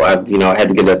adult. I had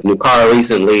to get a new car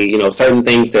recently. Certain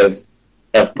things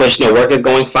have pushed. Work is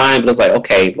going fine, but it's like,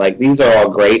 okay, like these are all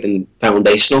great and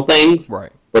foundational things.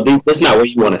 Right. But that's not where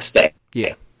you want to stay.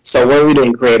 Yeah. So what are we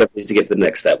doing creatively to get to the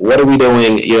next step? What are we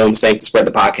doing, to spread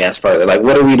the podcast further? Like,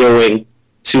 what are we doing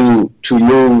to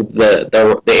move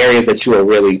the areas that you are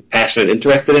really passionate,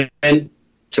 interested in,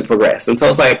 to progress? And so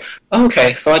it's like,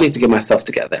 okay, so I need to get myself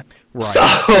together. Right. So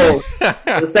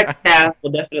the second half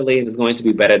definitely is going to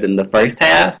be better than the first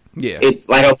half. Yeah. It's,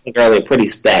 like I was saying earlier, pretty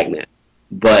stagnant.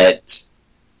 But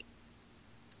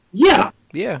yeah,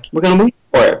 we're gonna move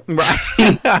for it.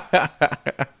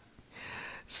 Right.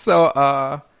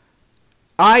 So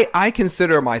I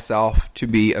consider myself to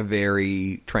be a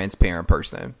very transparent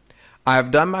person.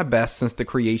 I've done my best since the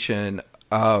creation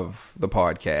of the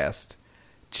podcast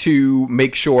to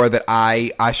make sure that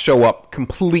I show up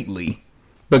completely,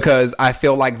 because I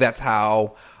feel like that's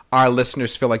how our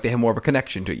listeners feel like they have more of a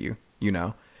connection to you,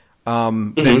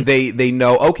 They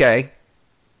know, okay,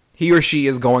 he or she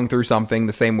is going through something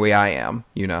the same way I am,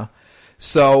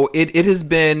 So it's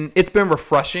been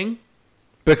refreshing,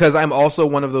 because I'm also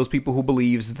one of those people who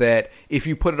believes that if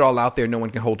you put it all out there, no one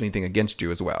can hold anything against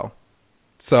you as well.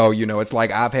 So, it's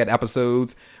like I've had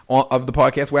episodes of the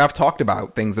podcast where I've talked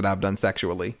about things that I've done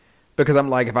sexually, because I'm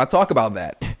like, if I talk about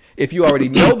that, if you already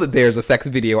know that there's a sex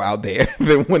video out there,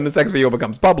 then when the sex video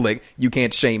becomes public, you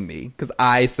can't shame me, because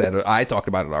I talked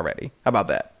about it already. How about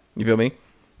that? You feel me?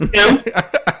 Yeah.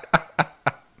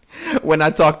 When I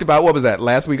talked about, what was that,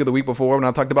 last week or the week before, when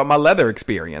I talked about my leather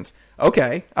experience.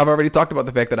 Okay, I've already talked about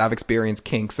the fact that I've experienced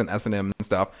kinks and S&M and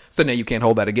stuff, so now you can't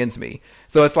hold that against me.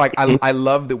 So it's like, I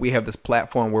love that we have this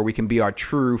platform where we can be our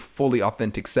true, fully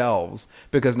authentic selves,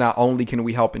 because not only can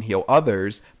we help and heal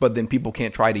others, but then people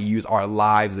can't try to use our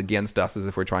lives against us as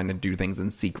if we're trying to do things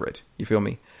in secret. You feel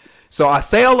me? So I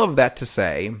say all of that to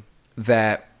say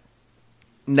that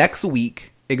next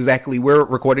week, exactly, we're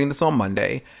recording this on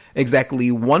Monday, exactly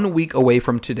 1 week away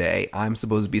from today, I'm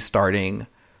supposed to be starting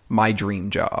my dream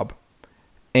job.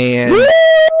 And oh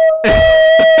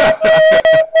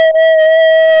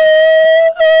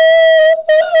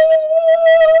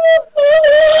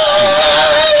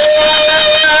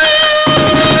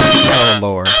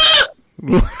Lord.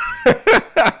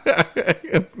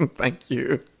 Thank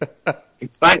you.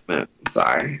 Excitement. I'm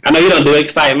sorry. I know you don't do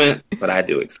excitement, but I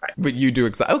do excitement. But you do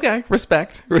excitement. Okay,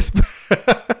 respect.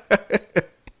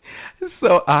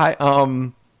 So I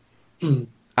am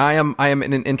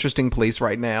in an interesting place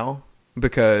right now,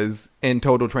 because in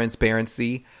total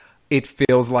transparency, it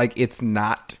feels like it's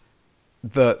not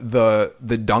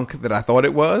the dunk that I thought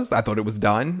it was. I thought it was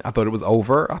done. I thought it was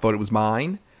over. I thought it was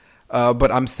mine.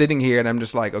 But I'm sitting here and I'm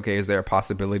just like, okay, is there a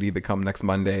possibility that come next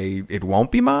Monday it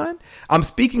won't be mine? I'm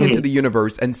speaking into the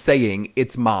universe and saying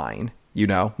it's mine.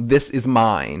 This is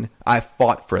mine. I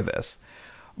fought for this.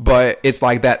 But it's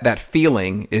like that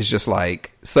feeling is just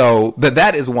like, so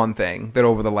that is one thing that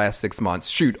over the last 6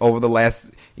 months, over the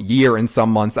last year and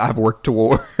some months I've worked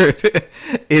toward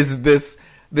is this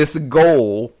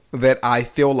goal that I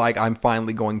feel like I'm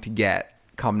finally going to get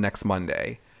come next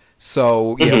Monday.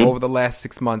 So, over the last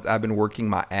 6 months, I've been working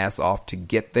my ass off to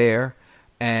get there.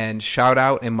 And shout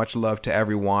out and much love to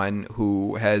everyone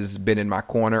who has been in my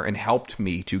corner and helped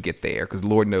me to get there. Because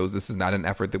Lord knows this is not an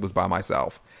effort that was by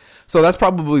myself. So that's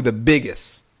probably the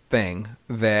biggest thing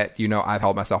that, I've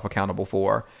held myself accountable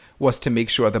for, was to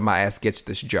make sure that my ass gets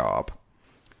this job.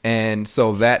 And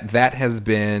so that has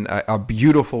been a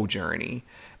beautiful journey.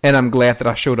 And I'm glad that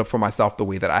I showed up for myself the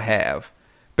way that I have.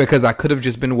 Because I could have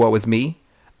just been what was me.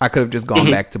 I could have just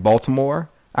gone back to Baltimore.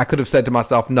 I could have said to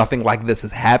myself, nothing like this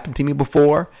has happened to me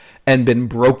before, and been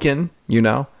broken,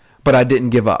 but I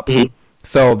didn't give up.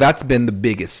 So that's been the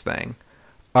biggest thing.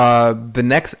 The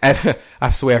next, I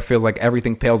swear, I feel like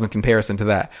everything pales in comparison to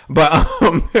that. But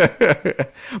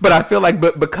I feel like,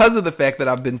 because of the fact that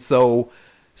I've been so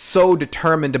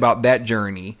determined about that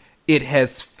journey, it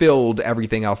has filled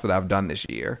everything else that I've done this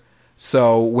year.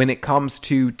 So when it comes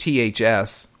to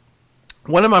THS,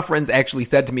 one of my friends actually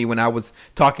said to me when I was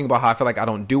talking about how I feel like I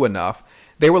don't do enough,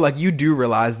 they were like, you do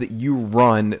realize that you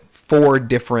run four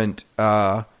different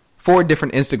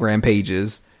Instagram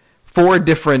pages, 4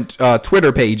 different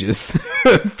Twitter pages,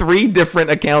 3 different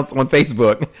accounts on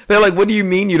Facebook. They're like, what do you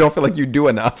mean you don't feel like you do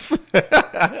enough?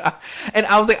 And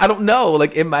I was like, I don't know.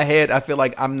 Like, in my head, I feel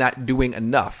like I'm not doing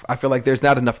enough. I feel like there's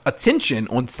not enough attention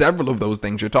on several of those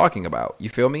things you're talking about. You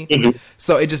feel me?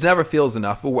 So it just never feels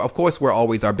enough. But of course, we're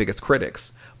always our biggest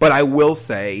critics. But I will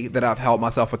say that I've held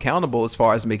myself accountable as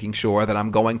far as making sure that I'm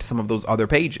going to some of those other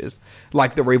pages,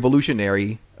 like the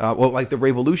Revolutionary, like the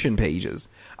Revolution pages.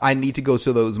 I need to go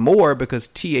to those more because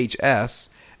THS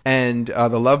and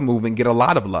the Love Movement get a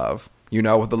lot of love.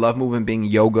 With the Love Movement being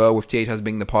yoga, with THS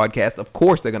being the podcast, of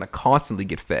course they're going to constantly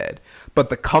get fed. But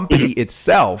the company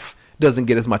itself doesn't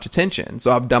get as much attention.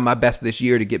 So I've done my best this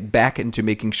year to get back into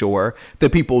making sure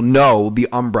that people know the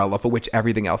umbrella for which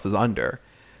everything else is under.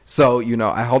 So,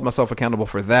 I held myself accountable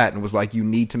for that and was like, you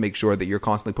need to make sure that you're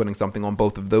constantly putting something on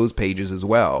both of those pages as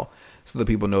well so that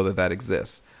people know that that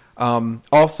exists.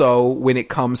 Also, when it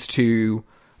comes to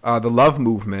the Love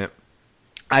Movement,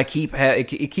 it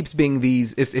keeps being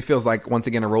these, it feels like, once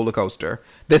again, a roller coaster.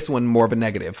 This one more of a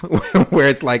negative, where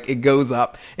it's like it goes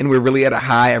up and we're really at a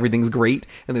high, everything's great,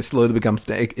 and then slowly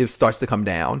it starts to come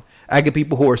down. I get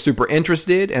people who are super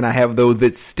interested, and I have those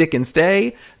that stick and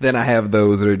stay. Then I have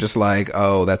those that are just like,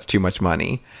 oh, that's too much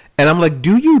money. And I'm like,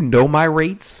 do you know my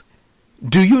rates?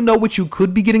 Do you know what you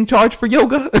could be getting charged for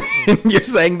yoga? And you're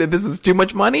saying that this is too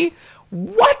much money?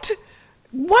 What?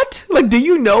 Like, do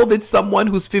you know that someone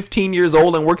who's 15 years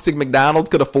old and works at McDonald's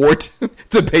could afford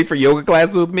to pay for yoga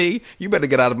classes with me? You better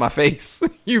get out of my face.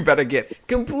 You better get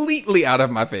completely out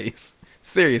of my face.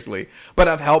 Seriously. But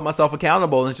I've held myself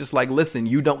accountable, and it's just like, listen,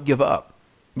 you don't give up.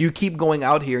 You keep going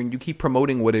out here and you keep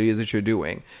promoting what it is that you're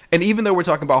doing. And even though we're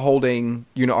talking about holding,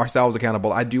 ourselves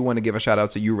accountable, I do want to give a shout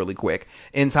out to you really quick.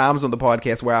 In times on the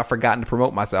podcast where I've forgotten to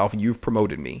promote myself, you've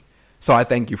promoted me. So I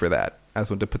thank you for that. I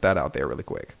just wanted to put that out there really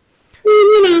quick.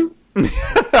 I'm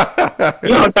talking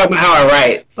about how I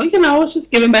write. So, it's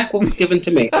just giving back what was given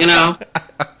to me,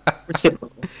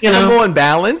 reciprocal, Come on,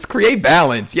 balance. Create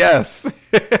balance. Yes.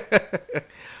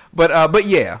 But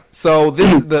yeah. So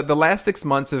the last 6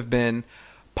 months have been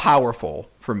powerful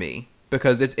for me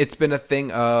because it's been a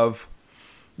thing of,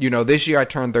 this year I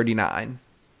turned 39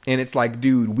 and it's like,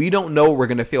 dude, we don't know what we're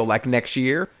going to feel like next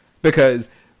year because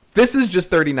this is just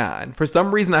 39. For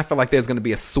some reason, I feel like there's going to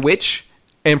be a switch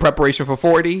in preparation for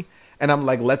 40. And I'm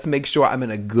like, let's make sure I'm in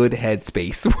a good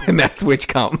headspace when that switch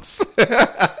comes.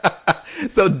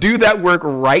 So do that work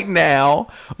right now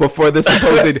before the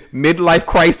supposed midlife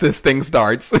crisis thing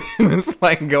starts. It's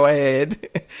like, go ahead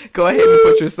and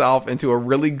put yourself into a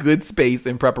really good space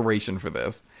in preparation for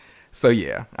this. So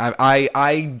yeah,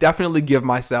 I definitely give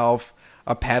myself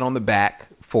a pat on the back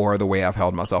for the way I've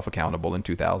held myself accountable in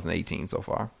 2018 so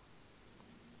far.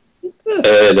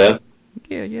 Good.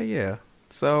 Yeah.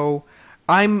 So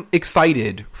I'm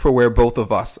excited for where both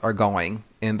of us are going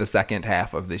in the second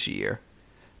half of this year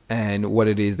and what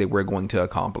it is that we're going to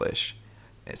accomplish.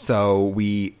 So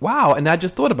and I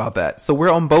just thought about that. So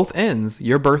we're on both ends.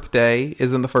 Your birthday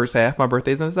is in the first half. My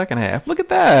birthday's in the second half. Look at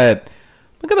that.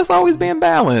 Look at us always being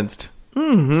balanced.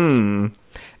 And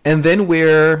then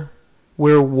we're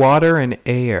water and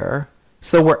air.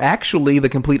 So we're actually the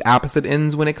complete opposite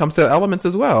ends when it comes to elements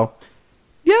as well.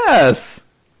 Yes.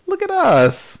 Look at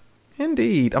us.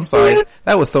 Indeed. I'm sorry.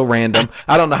 That was so random.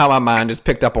 I don't know how my mind just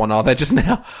picked up on all that just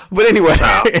now. But anyway.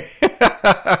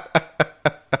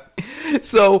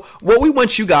 So what we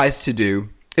want you guys to do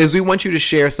is we want you to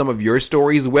share some of your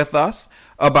stories with us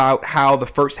about how the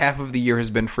first half of the year has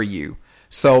been for you.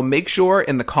 So make sure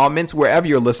in the comments, wherever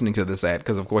you're listening to this at,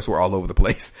 because of course we're all over the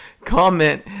place,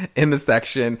 comment in the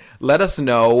section. Let us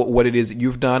know what it is that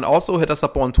you've done. Also hit us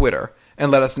up on Twitter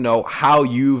and let us know how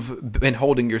you've been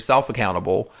holding yourself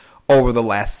accountable over the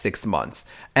last 6 months.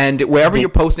 And wherever you're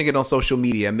posting it on social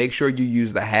media, make sure you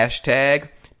use the hashtag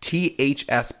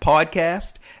THS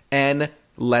podcast and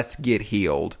Let's Get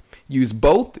Healed. Use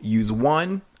both, use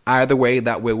one. Either way,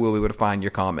 that way we'll be able to find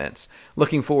your comments.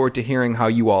 Looking forward to hearing how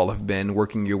you all have been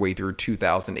working your way through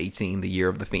 2018, the year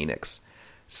of the Phoenix.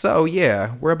 So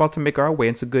yeah, we're about to make our way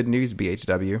into good news,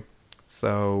 BHW.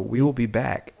 So we will be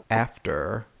back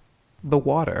after the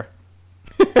water.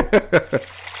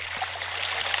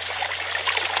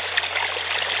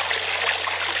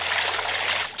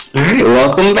 All right,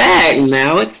 welcome back.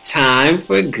 Now it's time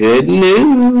for good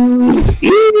news.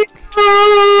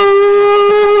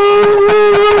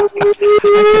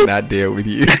 I cannot deal with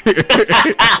you.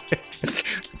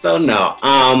 So no,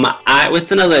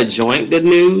 it's another joint good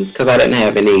news because I didn't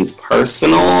have any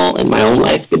personal in my own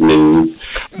life good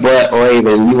news. But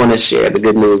Raven, you want to share the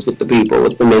good news with the people,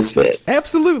 with the misfits?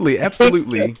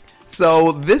 Absolutely.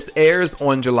 So this airs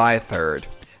on July 3rd.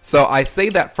 So I say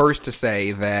that first to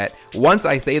say that once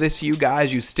I say this to you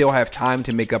guys, you still have time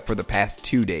to make up for the past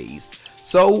 2 days.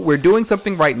 So we're doing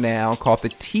something right now called the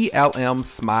TLM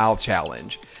Smile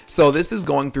Challenge. So this is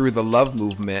going through the Love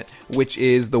Movement, which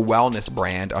is the wellness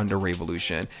brand under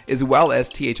Revolution, as well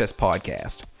as THS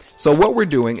Podcast. So what we're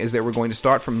doing is that we're going to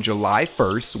start from July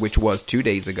 1st, which was 2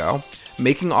 days ago,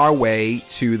 making our way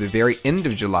to the very end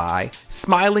of July,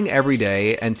 smiling every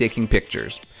day and taking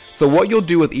pictures. So what you'll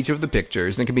do with each of the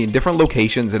pictures, and it can be in different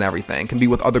locations and everything, it can be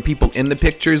with other people in the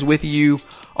pictures with you,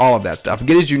 all of that stuff.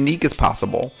 Get as unique as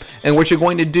possible. And what you're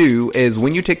going to do is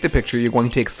when you take the picture, you're going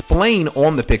to explain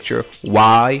on the picture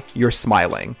why you're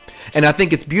smiling. And I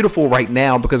think it's beautiful right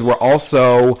now because we're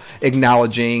also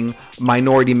acknowledging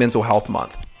Minority Mental Health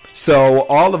Month. So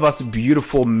all of us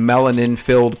beautiful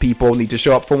melanin-filled people need to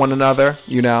show up for one another,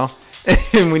 you know?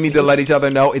 And we need to let each other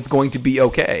know it's going to be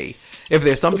okay. If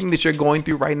there's something that you're going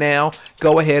through right now,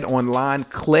 go ahead online,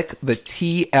 click the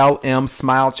TLM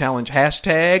Smile Challenge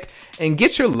hashtag, and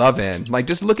get your love in. Like,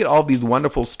 just look at all these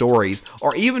wonderful stories.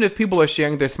 Or even if people are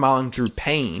sharing their smiling through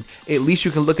pain, at least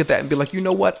you can look at that and be like, you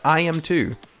know what? I am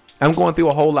too. I'm going through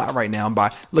a whole lot right now. And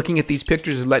by looking at these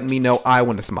pictures is letting me know I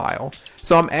want to smile.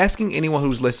 So I'm asking anyone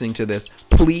who's listening to this,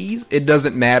 please, it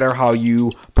doesn't matter how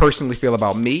you personally feel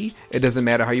about me. It doesn't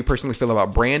matter how you personally feel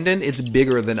about Brandon. It's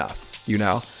bigger than us, you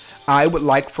know? I would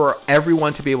like for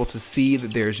everyone to be able to see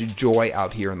that there's joy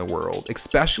out here in the world,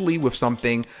 especially with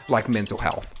something like mental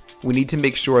health. We need to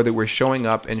make sure that we're showing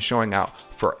up and showing out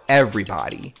for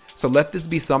everybody. So let this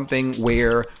be something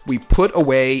where we put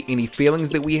away any feelings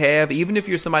that we have, even if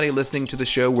you're somebody listening to the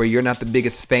show where you're not the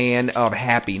biggest fan of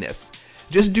happiness.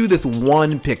 Just do this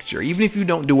one picture, even if you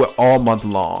don't do it all month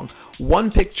long.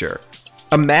 One picture.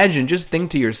 Imagine, just think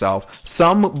to yourself,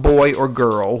 some boy or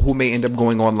girl who may end up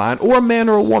going online, or a man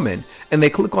or a woman, and they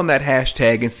click on that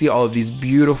hashtag and see all of these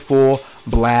beautiful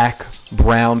black,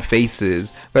 brown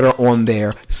faces that are on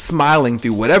there smiling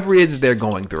through whatever it is they're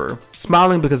going through.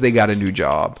 Smiling because they got a new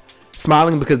job.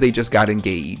 Smiling because they just got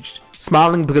engaged.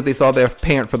 Smiling because they saw their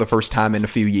parent for the first time in a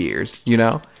few years, you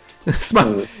know?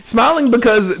 Smiling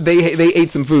because they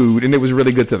ate some food and it was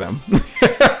really good to them.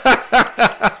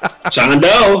 John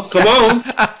Doe, come on.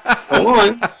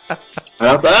 Right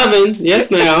out the oven.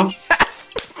 Yes, now.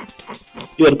 Yes.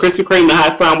 You had the Krispy Kreme, the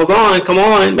hot sign was on. Come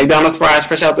on. McDonald's fries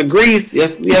fresh out the grease.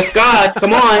 Yes, God.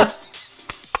 Come on.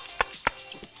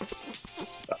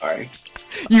 Sorry.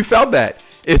 You felt that.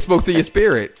 It spoke to your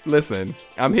spirit. Listen,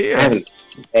 I'm here. I haven't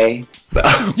eaten today, so.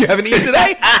 You haven't eaten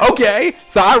today? Okay.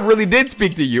 So I really did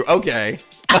speak to you. Okay.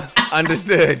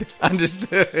 Understood.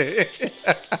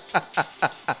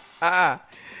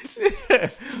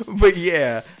 But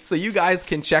yeah, so you guys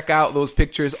can check out those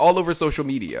pictures all over social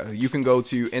media. You can go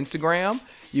to Instagram,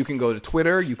 you can go to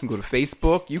Twitter, you can go to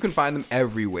Facebook, you can find them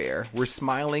everywhere. We're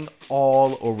smiling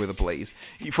all over the place.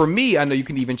 For me, I know you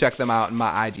can even check them out in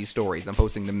my IG stories. I'm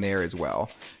posting them there as well.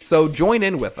 So join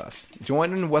in with us.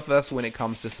 Join in with us when it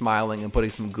comes to smiling and putting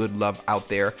some good love out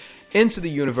there into the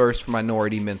universe for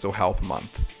Minority Mental Health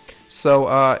Month.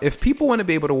 So if people want to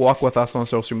be able to walk with us on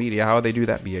social media, how do they do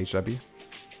that, BHW?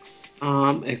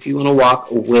 If you want to walk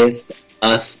with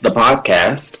us, the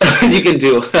podcast, you can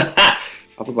do.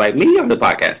 I was like, me or the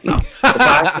podcast? No, the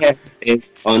podcast is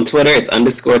on Twitter. It's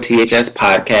 _THS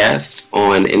podcast.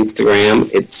 On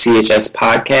Instagram, it's THS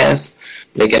podcast.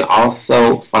 They can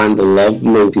also find the Love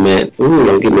Movement. Ooh,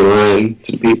 don't give me a line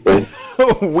to the people.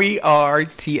 We are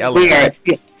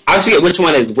TLM. I forget which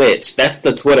one is which. That's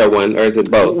the Twitter one, or is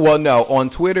it both? Well, no. On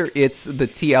Twitter, it's the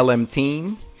TLM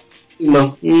team.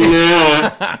 No.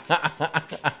 Nah.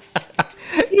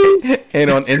 And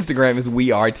on Instagram is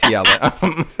We Are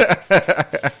TLM.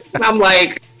 And I'm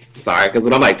like, sorry, because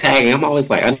when I'm like tagging, I'm always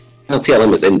like, I know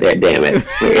TLM is in there, damn it.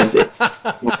 Where is it?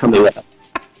 What's coming up?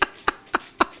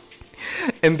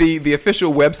 And the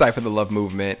official website for the Love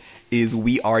Movement is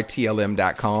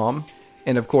wearetlm.com.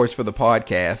 And of course, for the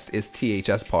podcast, is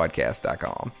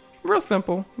thspodcast.com. Real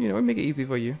simple. You know, we make it easy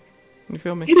for you. You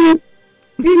feel me? It is.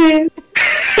 It is.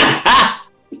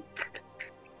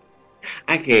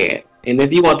 I can't. And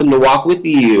if you want them to walk with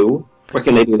you, where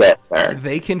can they do that, sir?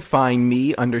 They can find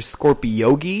me under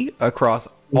Scorpiogi across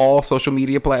all social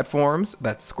media platforms.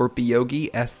 That's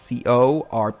Scorpiogi,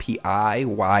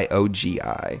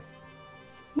 SCORPIYOGI.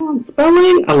 Come on,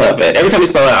 spelling? I love it. Every time you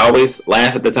spell it, I always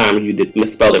laugh at the time you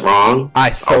misspelled it wrong.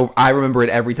 I remember it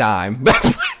every time. That's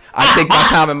why I take my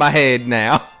time in my head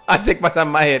now. I take my time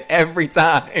in my head every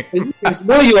time. I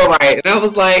spell you all right. And I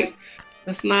was like,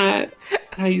 that's not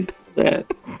how you spell that.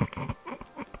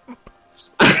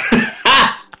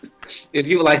 If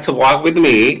you would like to walk with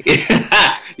me,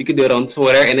 you can do it on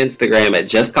Twitter and Instagram at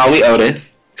Just Call Me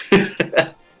Otis.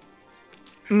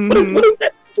 What is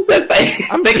that? What's that face?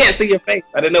 They can't see your face.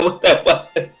 I didn't know what that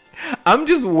was. I'm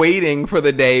just waiting for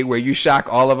the day where you shock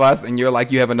all of us and you're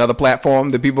like, you have another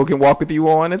platform that people can walk with you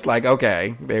on. It's like,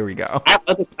 okay, there we go. I have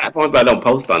other platforms, but I don't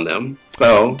post on them.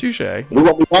 So, touche. We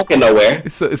won't be walking nowhere.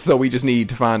 So we just need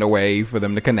to find a way for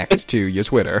them to connect to your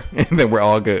Twitter, and then we're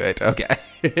all good.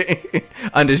 Okay.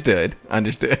 Understood.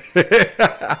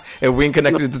 If we ain't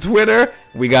connected to Twitter,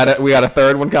 we got a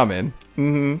third one coming.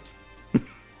 Won't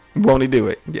he do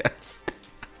it? Yes.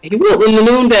 He will in the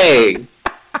noonday.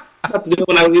 I'm about to do it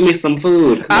when I give me some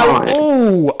food. Come on.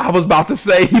 Oh, I was about to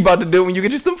say he about to do it when you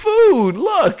get you some food.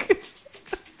 Look.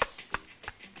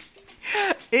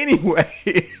 Anyway,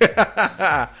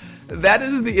 that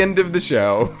is the end of the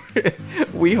show.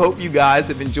 We hope you guys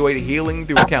have enjoyed healing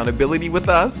through accountability with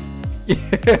us.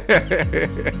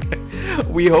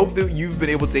 We hope that you've been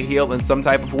able to heal in some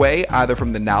type of way, either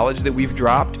from the knowledge that we've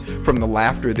dropped, from the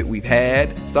laughter that we've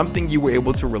had, something you were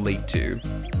able to relate to.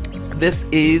 This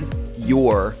is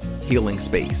your healing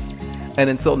space. And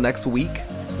until next week,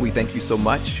 we thank you so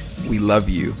much. We love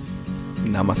you.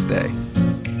 Namaste.